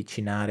fa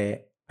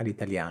avvicinare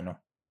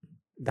all'italiano?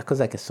 Da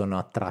cos'è che sono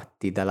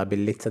attratti? Dalla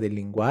bellezza del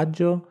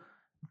linguaggio?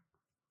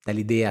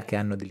 Dall'idea che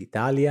hanno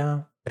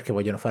dell'Italia? Perché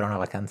vogliono fare una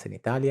vacanza in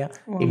Italia?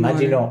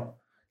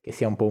 Immagino che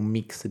sia un po' un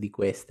mix di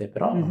queste,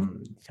 però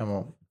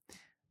diciamo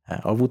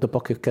ho avuto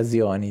poche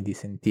occasioni di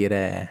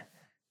sentire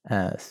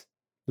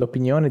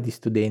l'opinione di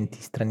studenti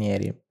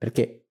stranieri,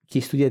 perché chi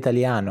studia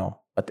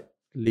italiano,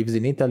 lives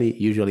in Italy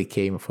usually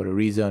came for a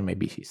reason.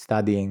 Maybe he's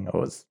studying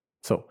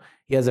so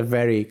he has a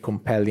very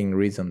compelling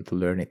reason to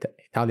learn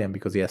Italian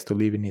because he has to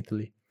live in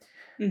Italy.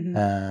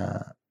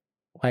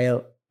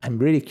 While I'm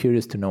really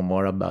curious to know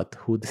more about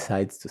who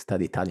decides to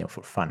study Italian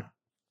for fun.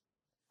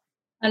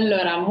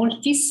 Allora,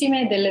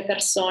 moltissime delle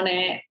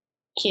persone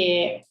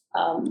che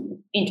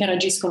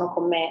interagiscono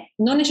con me,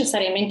 non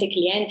necessariamente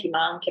clienti,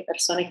 ma anche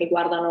persone che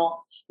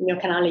guardano il mio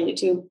canale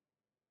YouTube,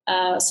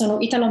 sono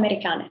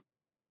italo-americane.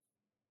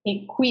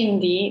 E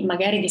quindi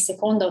magari di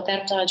seconda o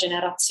terza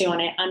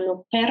generazione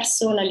hanno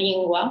perso la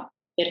lingua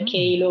perché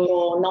i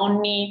loro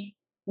nonni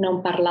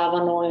non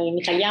parlavano in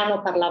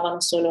italiano, parlavano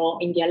solo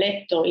in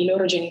dialetto, i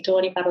loro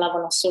genitori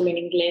parlavano solo in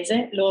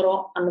inglese,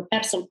 loro hanno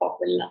perso un po'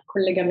 quel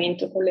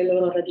collegamento con le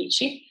loro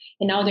radici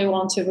and now they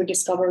want to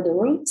rediscover the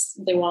roots,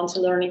 they want to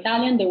learn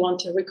Italian, they want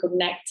to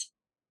reconnect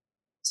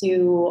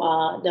to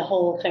the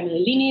whole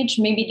family lineage,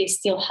 maybe they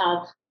still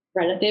have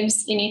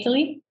relatives in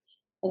Italy.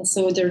 And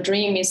so their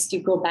dream is to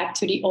go back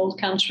to the old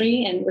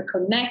country and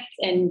reconnect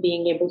and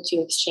being able to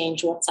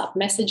exchange WhatsApp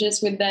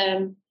messages with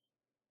them.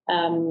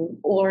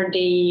 Or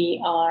they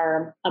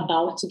are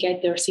about to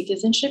get their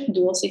citizenship,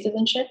 dual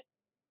citizenship.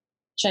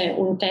 C'è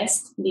un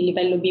test di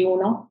livello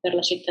B1 per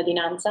la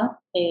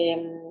cittadinanza.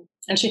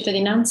 La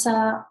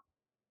cittadinanza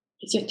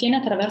si ottiene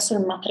attraverso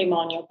il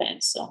matrimonio,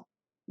 penso,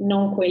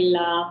 non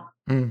quella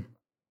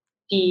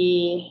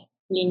di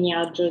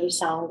lignaggio di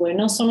sangue.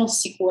 Non sono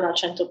sicura al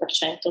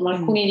 100%, ma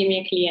alcuni dei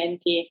miei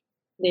clienti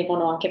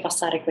devono anche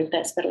passare quel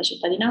test per la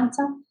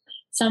cittadinanza.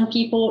 Some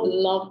people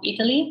love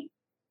Italy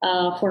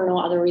for no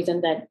other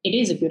reason than it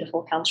is a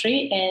beautiful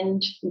country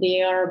and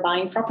they are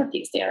buying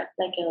properties there,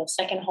 like a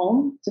second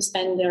home to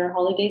spend their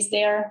holidays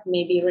there,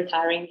 maybe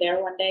retiring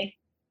there one day.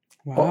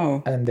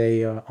 Wow. And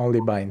they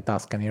only buy in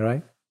Tuscany,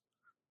 right?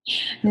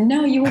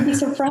 No, you will be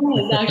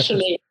surprised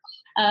actually.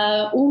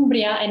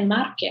 Umbria and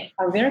Marche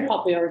are very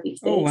popular these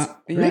days. Oh, wow.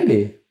 Yeah.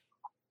 Really?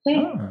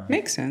 Yeah.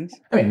 Makes sense.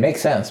 I mean,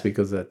 makes sense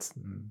because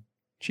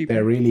Cheaper.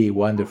 they're really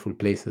wonderful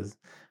places.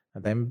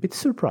 And I'm a bit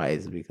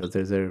surprised because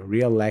there's a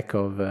real lack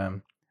of,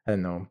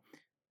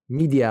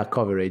 media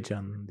coverage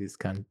on these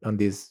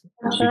regions.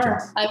 Sure,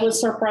 I was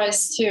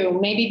surprised too.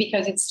 Maybe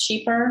because it's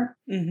cheaper.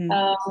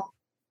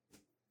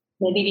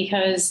 Maybe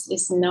because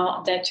it's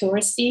not that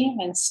touristy.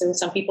 And so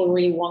some people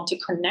really want to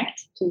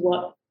connect to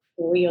what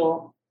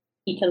real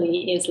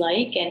Italy is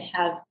like and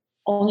have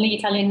only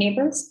Italian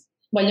neighbors.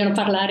 Vogliono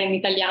parlare in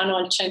italiano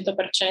al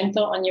 100%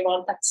 ogni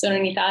volta che sono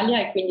in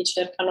Italia e quindi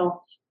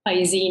cercano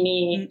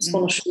paesini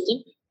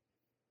sconosciuti.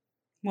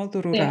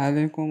 Molto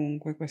rurale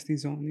comunque questi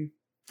zoni.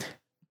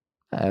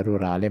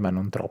 Rurale, ma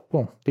non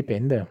troppo.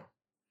 Dipende.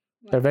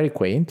 They're very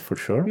quaint, for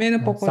sure. Meno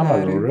Some are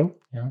popolari. rural.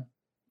 Yeah.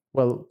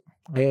 Well,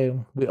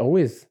 we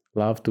always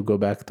love to go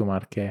back to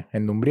Marche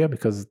and Umbria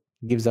because it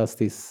gives us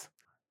this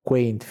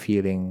quaint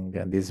feeling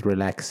and this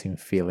relaxing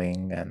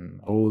feeling and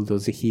all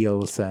those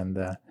hills and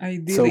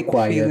idyllic so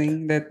quiet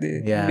feeling that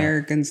the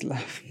Americans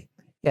love.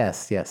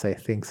 Yes, I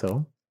think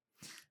so.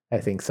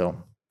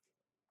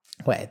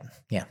 Well,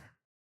 yeah.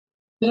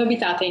 Dove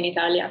abitate in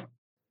Italia?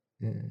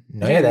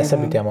 Noi adesso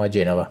abitiamo a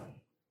Genova.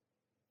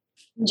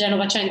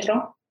 Genova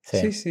centro?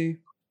 Sì.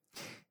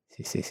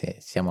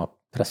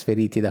 Siamo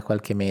trasferiti da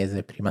qualche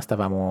mese. Prima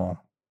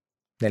stavamo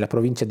nella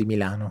provincia di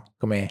Milano,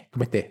 come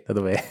te, da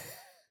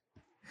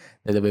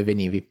dove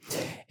venivi.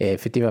 E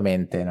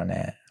effettivamente non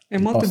è... È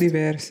molto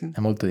diversa. È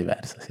molto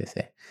diversa, sì.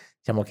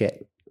 Diciamo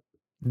che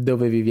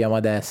dove viviamo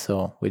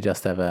adesso, we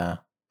just have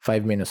a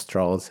 5-minute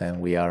strolls and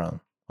we are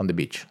on the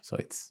beach. So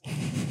it's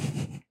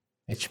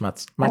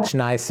much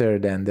nicer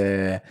than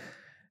the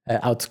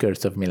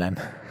outskirts of Milan.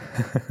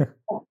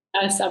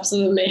 Yes,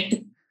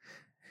 absolutely.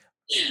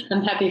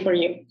 I'm happy for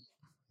you.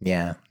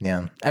 Yeah.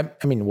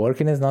 I mean,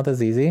 working is not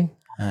as easy.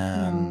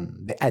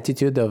 The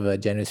attitude of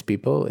generous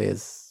people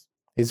is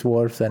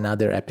worth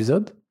another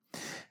episode.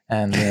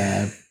 And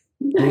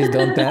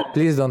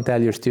please don't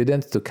tell your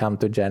students to come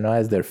to Genoa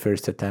as their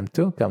first attempt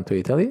to come to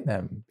Italy,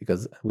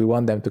 because we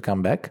want them to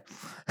come back.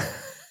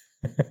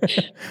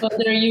 Well,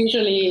 they're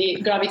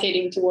usually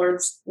gravitating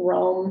towards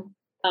Rome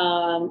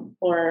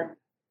or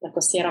la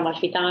costiera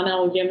amalfitana,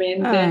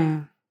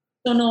 ovviamente.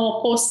 Sono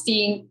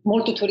posti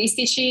molto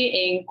turistici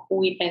e in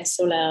cui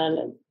penso la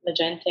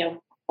gente è un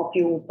po'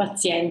 più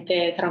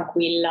paziente,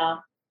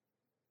 tranquilla,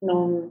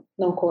 non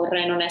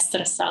corre, non è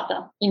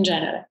stressata in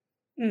genere.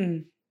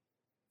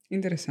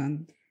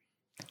 Interessante.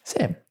 Sì.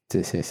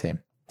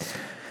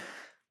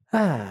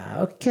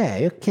 Ok,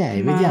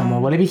 vediamo.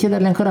 Volevi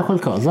chiederle ancora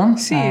qualcosa?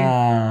 Sì.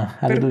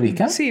 A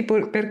Ludovica? Sì,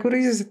 per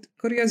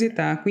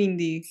curiosità.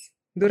 Quindi,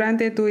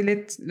 durante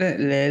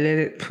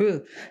le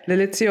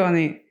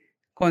lezioni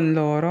con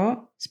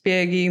loro,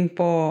 spieghi un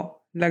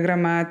po' la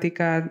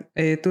grammatica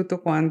e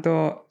tutto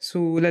quanto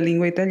sulla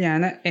lingua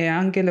italiana e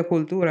anche la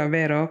cultura,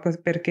 vero?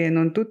 Perché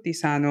non tutti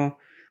sanno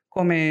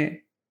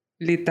come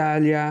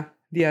l'Italia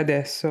di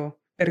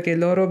adesso, perché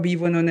loro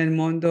vivono nel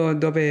mondo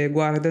dove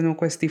guardano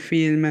questi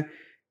film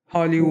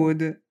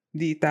Hollywood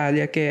di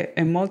Italia, che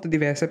è molto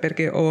diversa,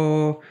 perché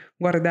ho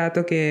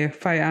guardato che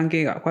fai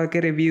anche qualche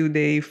review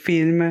dei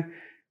film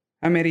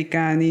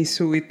americani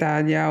su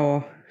Italia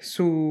o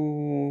su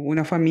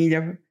una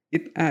famiglia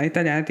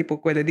italiana tipo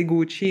quella di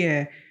Gucci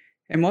è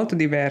molto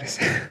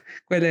diversa,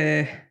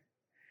 quelle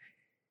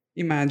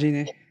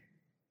immagini.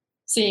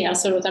 Sì,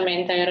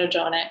 assolutamente, hai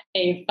ragione.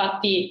 E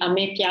infatti a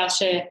me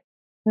piace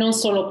non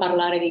solo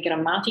parlare di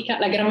grammatica,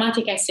 la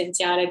grammatica è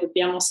essenziale,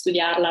 dobbiamo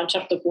studiarla a un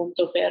certo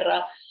punto per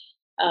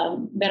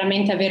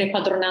veramente avere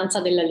padronanza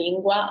della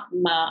lingua,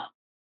 ma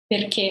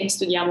perché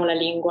studiamo la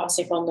lingua?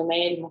 Secondo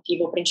me il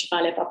motivo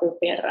principale è proprio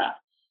per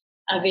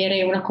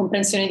avere una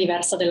comprensione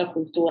diversa della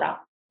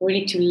cultura,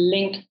 really to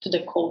link to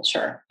the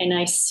culture. And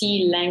I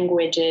see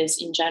languages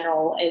in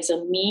general as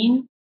a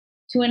mean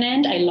to an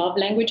end. I love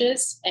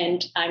languages,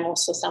 and I'm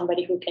also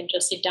somebody who can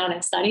just sit down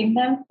and study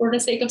them for the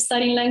sake of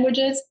studying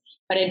languages,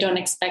 but I don't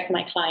expect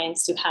my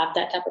clients to have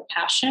that type of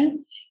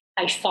passion.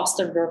 I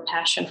foster their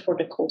passion for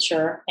the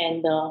culture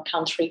and the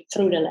country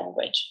through the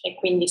language. E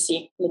quindi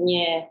sì, le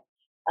mie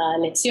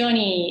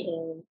lezioni,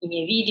 i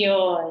miei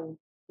video,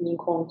 gli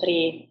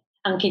incontri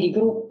anche di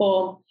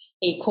gruppo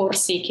e i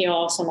corsi che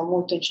ho sono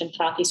molto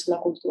incentrati sulla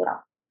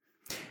cultura.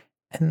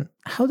 And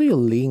how do you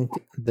link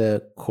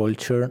the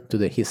culture to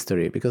the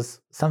history?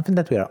 Because something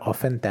that we are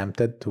often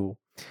tempted to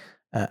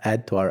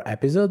add to our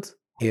episodes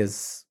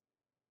is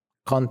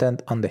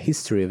content on the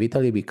history of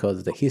Italy,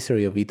 because the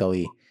history of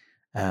Italy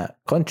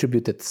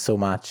contributed so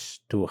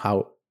much to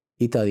how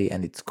Italy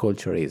and its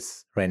culture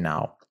is right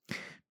now.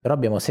 Però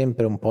abbiamo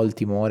sempre un po' il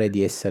timore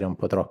di essere un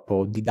po'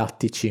 troppo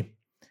didattici,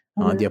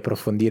 no? Di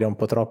approfondire un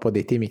po' troppo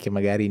dei temi che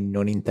magari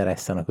non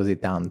interessano così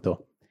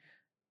tanto.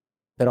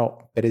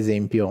 Però, per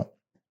esempio,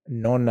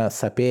 non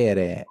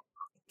sapere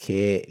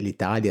che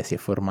l'Italia si è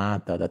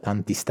formata da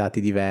tanti stati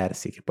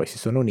diversi che poi si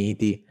sono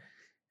uniti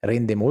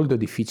rende molto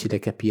difficile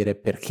capire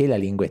perché la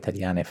lingua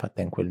italiana è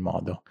fatta in quel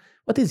modo.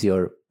 What is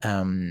your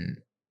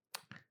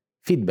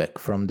feedback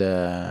from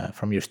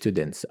your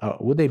students?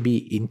 Would they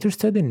be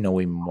interested in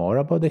knowing more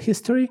about the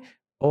history,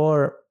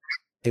 or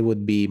it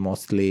would be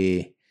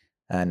mostly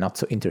not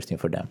so interesting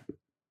for them?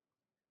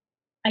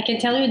 I can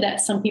tell you that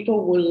some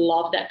people will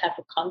love that type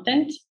of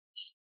content.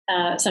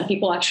 Some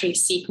people actually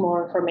seek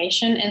more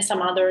information, and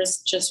some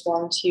others just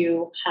want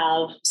to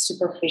have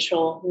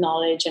superficial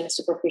knowledge and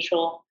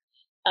superficial.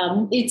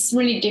 It's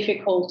really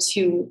difficult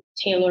to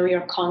tailor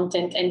your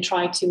content and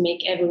try to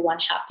make everyone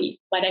happy.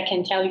 But I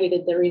can tell you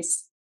that there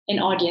is an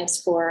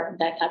audience for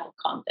that type of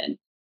content.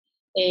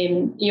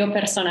 Io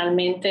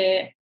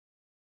personalmente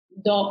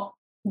do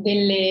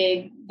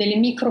delle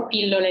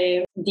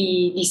micropillole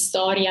di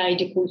storia e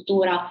di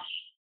cultura.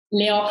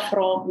 Le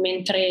offro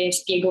mentre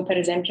spiego per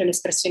esempio le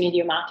espressioni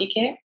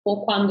idiomatiche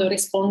o quando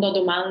rispondo a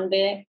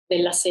domande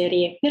della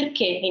serie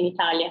perché in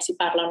Italia si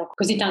parlano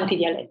così tanti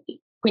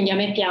dialetti. Quindi a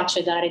me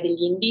piace dare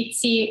degli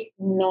indizi,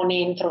 non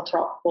entro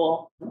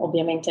troppo,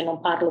 ovviamente non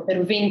parlo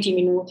per 20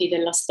 minuti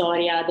della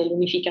storia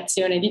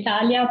dell'unificazione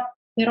d'Italia,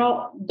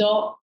 però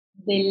do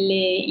delle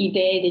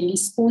idee, degli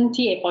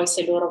spunti e poi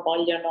se loro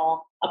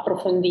vogliono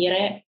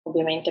approfondire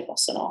ovviamente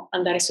possono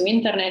andare su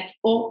internet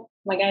o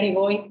magari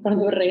voi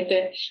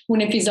produrrete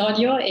un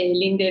episodio e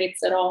li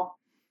indirizzerò.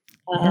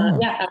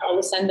 Yeah, I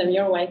will send them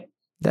your way.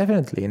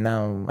 Definitely.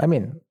 Now, I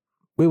mean,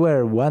 we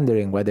were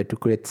wondering whether to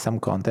create some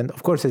content.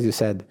 Of course, as you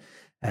said,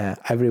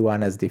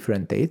 everyone has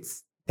different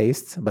tastes.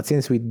 But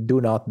since we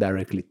do not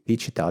directly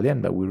teach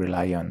Italian, but we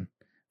rely on,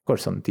 of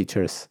course, on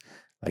teachers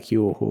like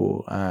you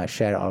who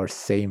share our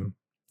same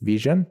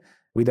vision,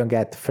 we don't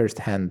get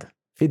first-hand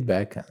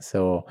feedback.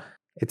 So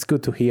it's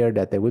good to hear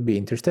that they would be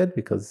interested,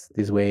 because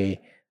this way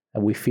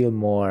we feel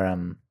more,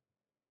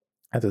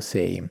 how to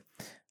say,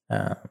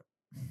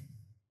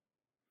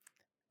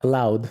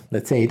 allowed,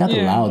 let's say, not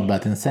allowed,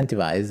 but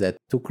incentivized that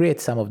to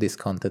create some of this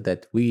content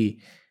that we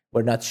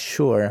were not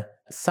sure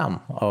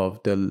some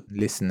of the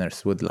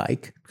listeners would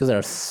like, because there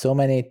are so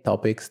many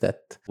topics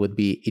that would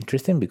be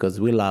interesting, because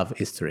we love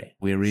history.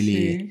 We're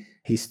really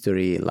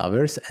history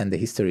lovers, and the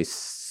history is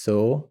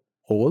so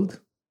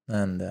old.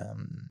 And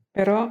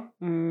Però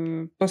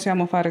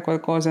possiamo fare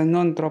qualcosa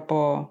non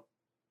troppo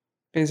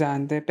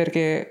pesante,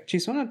 perché ci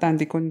sono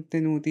tanti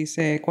contenuti.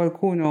 Se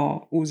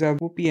qualcuno usa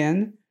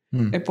VPN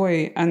e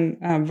poi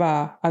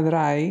va al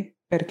Rai,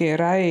 perché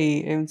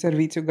Rai è un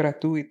servizio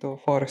gratuito,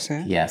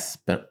 forse.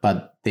 Yes,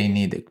 but they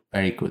need a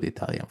very good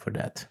Italian for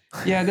that.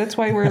 Yeah, that's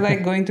why we're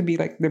like going to be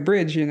like the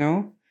bridge, you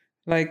know?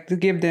 Like to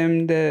give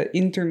them the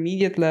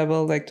intermediate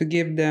level, like to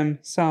give them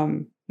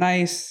some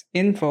nice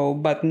info,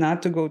 but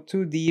not to go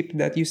too deep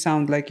that you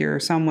sound like you're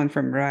someone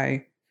from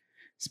Rai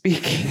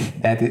speaking.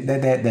 That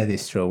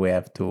is true. We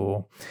have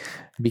to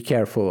be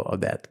careful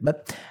of that.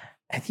 But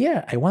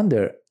yeah, I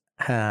wonder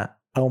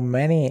how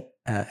many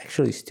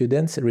actually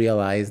students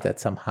realize that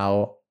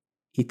somehow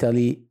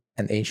Italy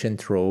and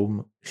ancient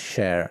Rome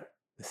share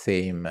the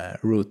same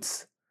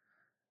roots.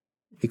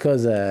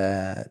 Because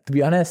to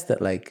be honest,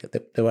 like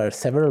there were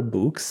several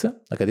books.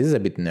 Okay, this is a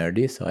bit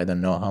nerdy, so I don't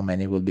know how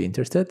many will be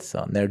interested.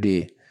 So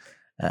nerdy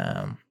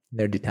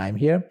time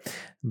here.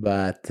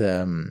 But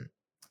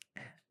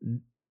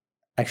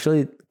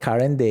actually,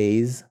 current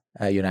days,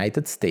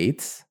 United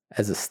States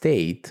as a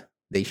state,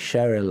 they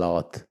share a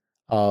lot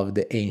of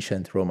the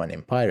ancient Roman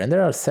Empire. And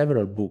there are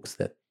several books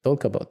that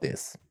talk about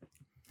this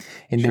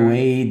in the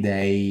way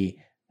they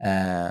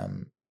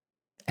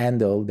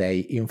handle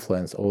their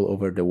influence all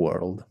over the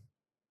world.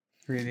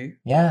 Really?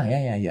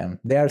 Yeah.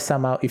 They are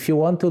somehow, if you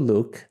want to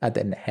look at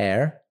an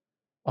heir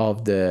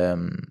of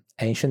the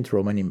ancient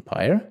Roman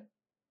Empire,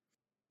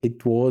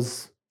 it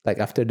was like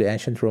after the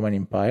ancient Roman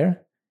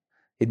Empire,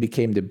 it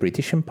became the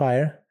British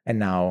Empire and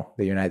now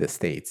the United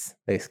States.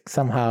 They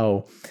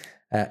somehow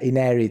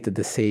inherit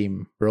the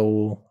same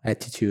role,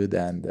 attitude,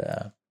 and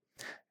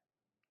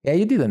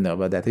you didn't know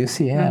about that. You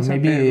see,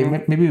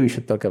 maybe we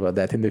should talk about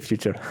that in the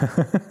future.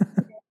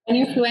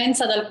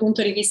 Un'influenza dal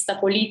punto di vista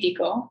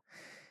politico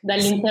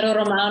dall'impero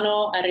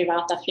romano è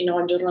arrivata fino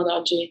al giorno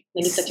d'oggi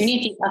negli Stati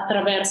Uniti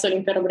attraverso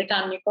l'impero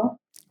britannico?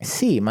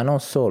 Sì, ma non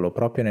solo,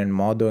 proprio nel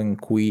modo in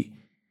cui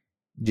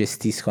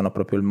gestiscono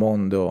proprio il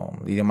mondo.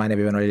 I romani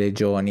avevano le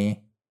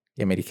legioni,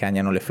 gli americani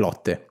hanno le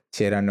flotte.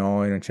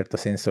 C'erano in un certo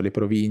senso le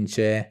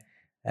province,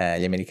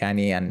 gli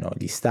americani hanno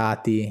gli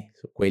stati,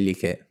 quelli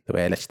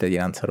dove è la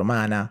cittadinanza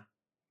romana,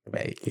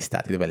 gli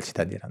stati dove è la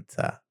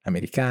cittadinanza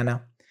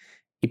americana,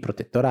 i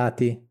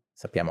protettorati.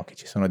 Sappiamo che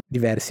ci sono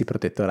diversi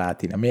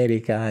protettorati in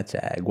America,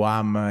 c'è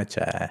Guam,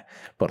 c'è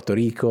Porto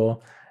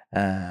Rico,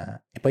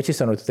 e poi ci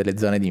sono tutte le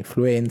zone di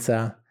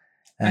influenza.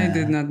 I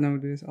did not know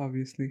this,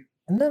 obviously.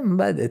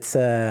 But it's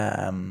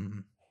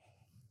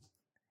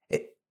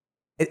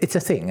it's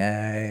a thing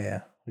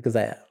because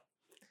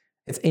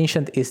it's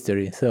ancient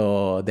history,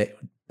 so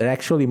they're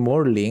actually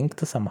more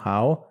linked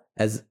somehow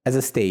as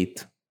a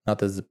state,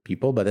 not as a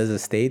people, but as a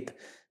state.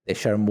 They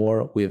share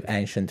more with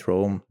ancient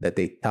Rome that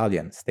the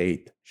Italian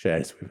state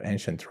shares with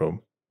ancient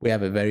Rome. We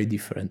have a very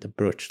different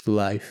approach to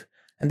life,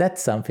 and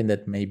that's something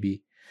that may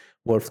be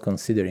worth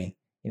considering.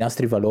 I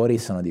nostri valori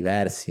sono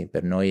diversi.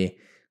 Per noi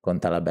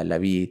conta la bella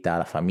vita,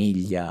 la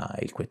famiglia,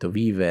 il quieto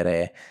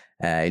vivere,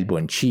 il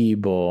buon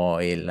cibo,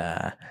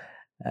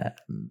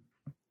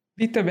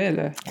 Vita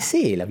bella.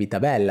 Sì, la vita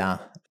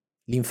bella,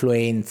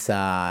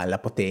 l'influenza, la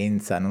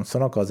potenza, non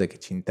sono cose che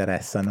ci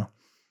interessano.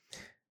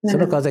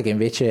 Sono cose che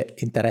invece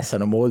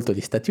interessano molto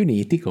gli Stati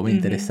Uniti, come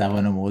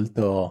interessavano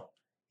molto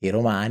i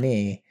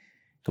romani,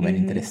 come hanno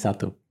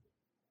interessato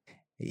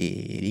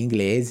gli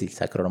inglesi, il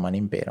Sacro Romano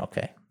Impero.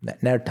 Ok,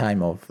 nerd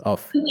time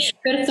of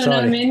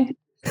Personalmente,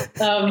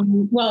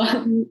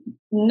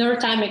 nerd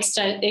time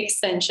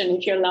extension,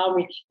 if you allow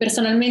me.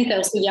 Personalmente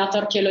ho studiato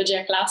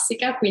archeologia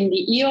classica,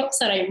 quindi io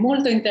sarei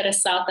molto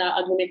interessata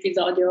ad un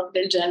episodio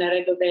del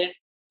genere dove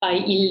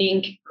fai il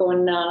link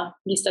con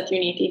gli Stati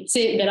Uniti.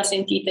 Se ve la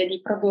sentite di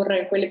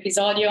produrre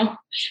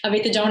quell'episodio,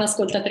 avete già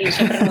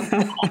un'ascoltatrice.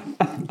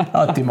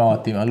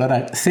 Ottimo.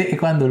 Allora, se e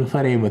quando lo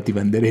faremo ti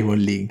manderemo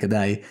il link,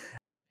 dai.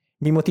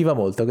 Mi motiva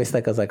molto questa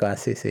cosa qua,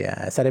 sì.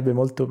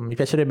 Mi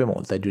piacerebbe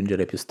molto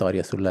aggiungere più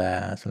storie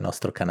sul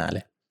nostro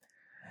canale.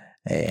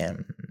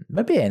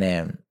 Va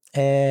bene.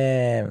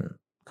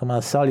 Come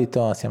al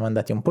solito siamo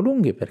andati un po'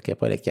 lunghi perché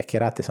poi le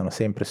chiacchierate sono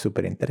sempre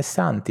super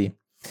interessanti.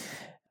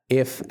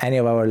 If any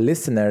of our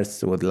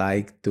listeners would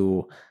like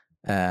to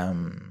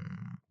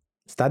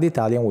study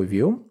Italian with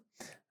you,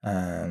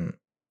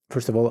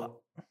 first of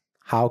all,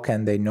 how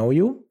can they know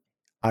you?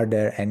 Are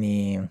there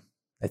any,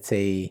 let's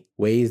say,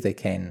 ways they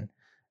can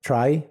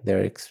try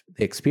their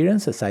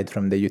experience aside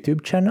from the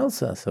YouTube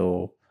channels?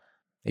 So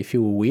if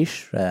you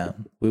wish,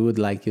 we would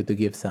like you to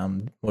give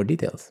some more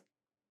details.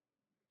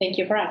 Thank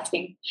you for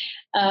asking.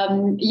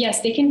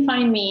 Yes, they can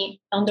find me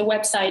on the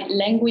website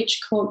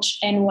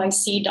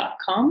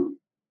languagecoachnyc.com.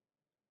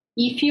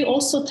 If you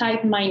also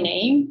type my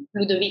name,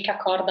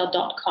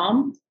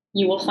 ludovicacorda.com,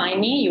 you will find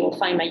me, you will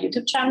find my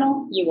YouTube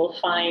channel, you will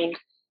find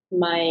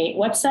my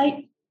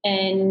website,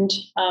 and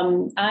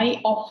I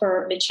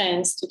offer the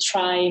chance to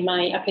try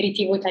my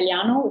Aperitivo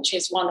Italiano, which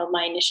is one of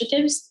my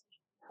initiatives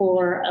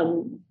for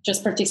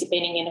just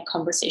participating in a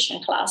conversation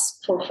class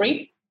for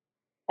free.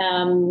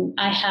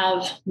 I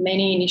have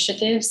many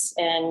initiatives,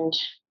 and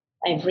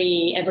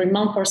every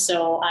month or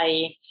so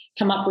I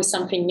come up with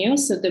something new.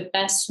 So the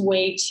best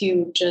way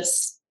to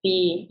just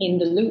be in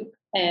the loop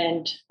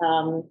and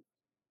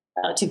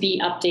to be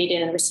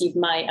updated and receive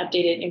my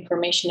updated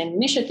information and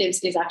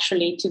initiatives is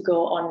actually to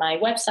go on my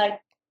website,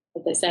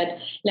 as I said,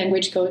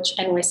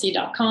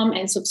 languagecoachnyc.com,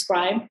 and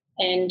subscribe.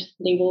 And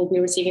they will be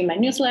receiving my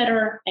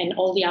newsletter and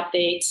all the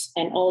updates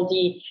and all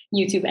the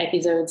YouTube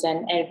episodes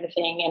and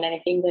everything and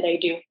anything that I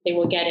do. They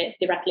will get it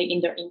directly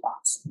in their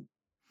inbox.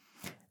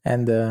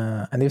 And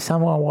if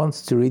someone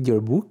wants to read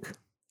your book?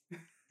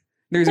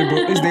 There's a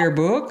book. Is there a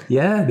book?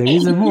 Yeah, there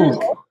is a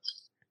book.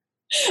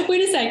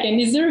 Wait a second.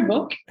 Is there a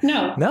book?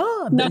 No.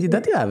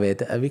 Don't you have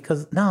it?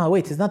 Because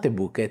wait, it's not a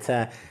book. It's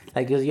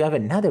like you have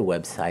another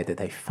website that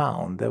I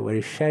found where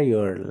you share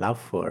your love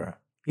for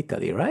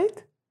Italy,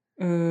 right?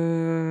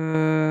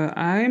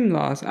 I'm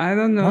lost. I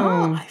don't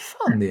know. No, I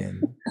found it.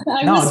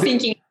 I was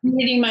thinking,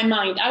 reading my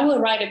mind. I will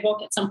write a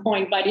book at some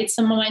point, but it's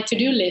on my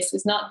to-do list.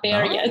 It's not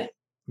there yet.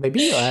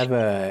 Maybe you have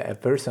a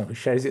person who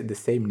shares the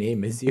same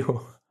name as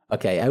you.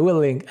 Okay, I will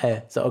link.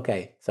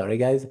 Sorry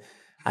guys.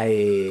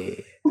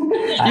 You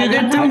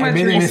did too I much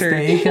made a research.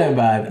 mistake,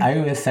 but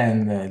I will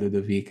send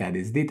Ludovica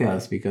these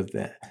details because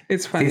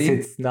It's funny.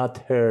 since it's not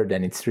her,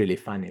 then it's really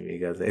funny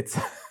because it's.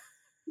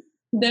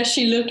 Does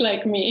she look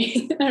like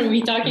me? Are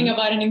we talking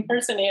about an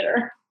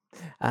impersonator?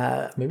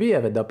 Maybe you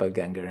have a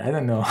doppelganger. I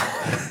don't know.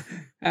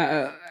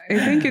 I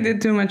think you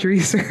did too much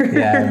research.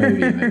 Yeah,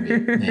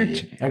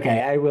 maybe.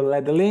 Okay, I will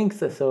add the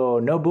links. So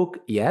no book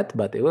yet,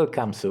 but it will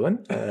come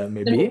soon.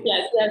 Maybe.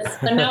 Yes.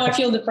 But now I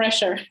feel the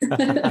pressure.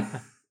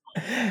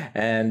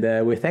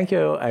 And we thank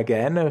you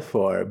again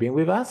for being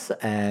with us.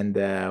 And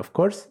of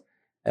course,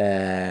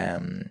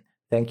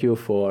 thank you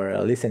for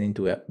listening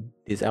to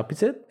this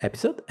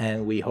episode.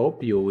 And we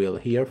hope you will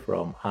hear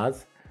from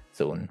us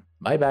soon.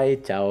 Bye bye.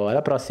 Ciao.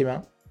 Alla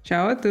prossima.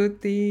 Ciao a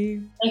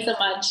tutti. Thanks so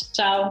much.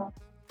 Ciao.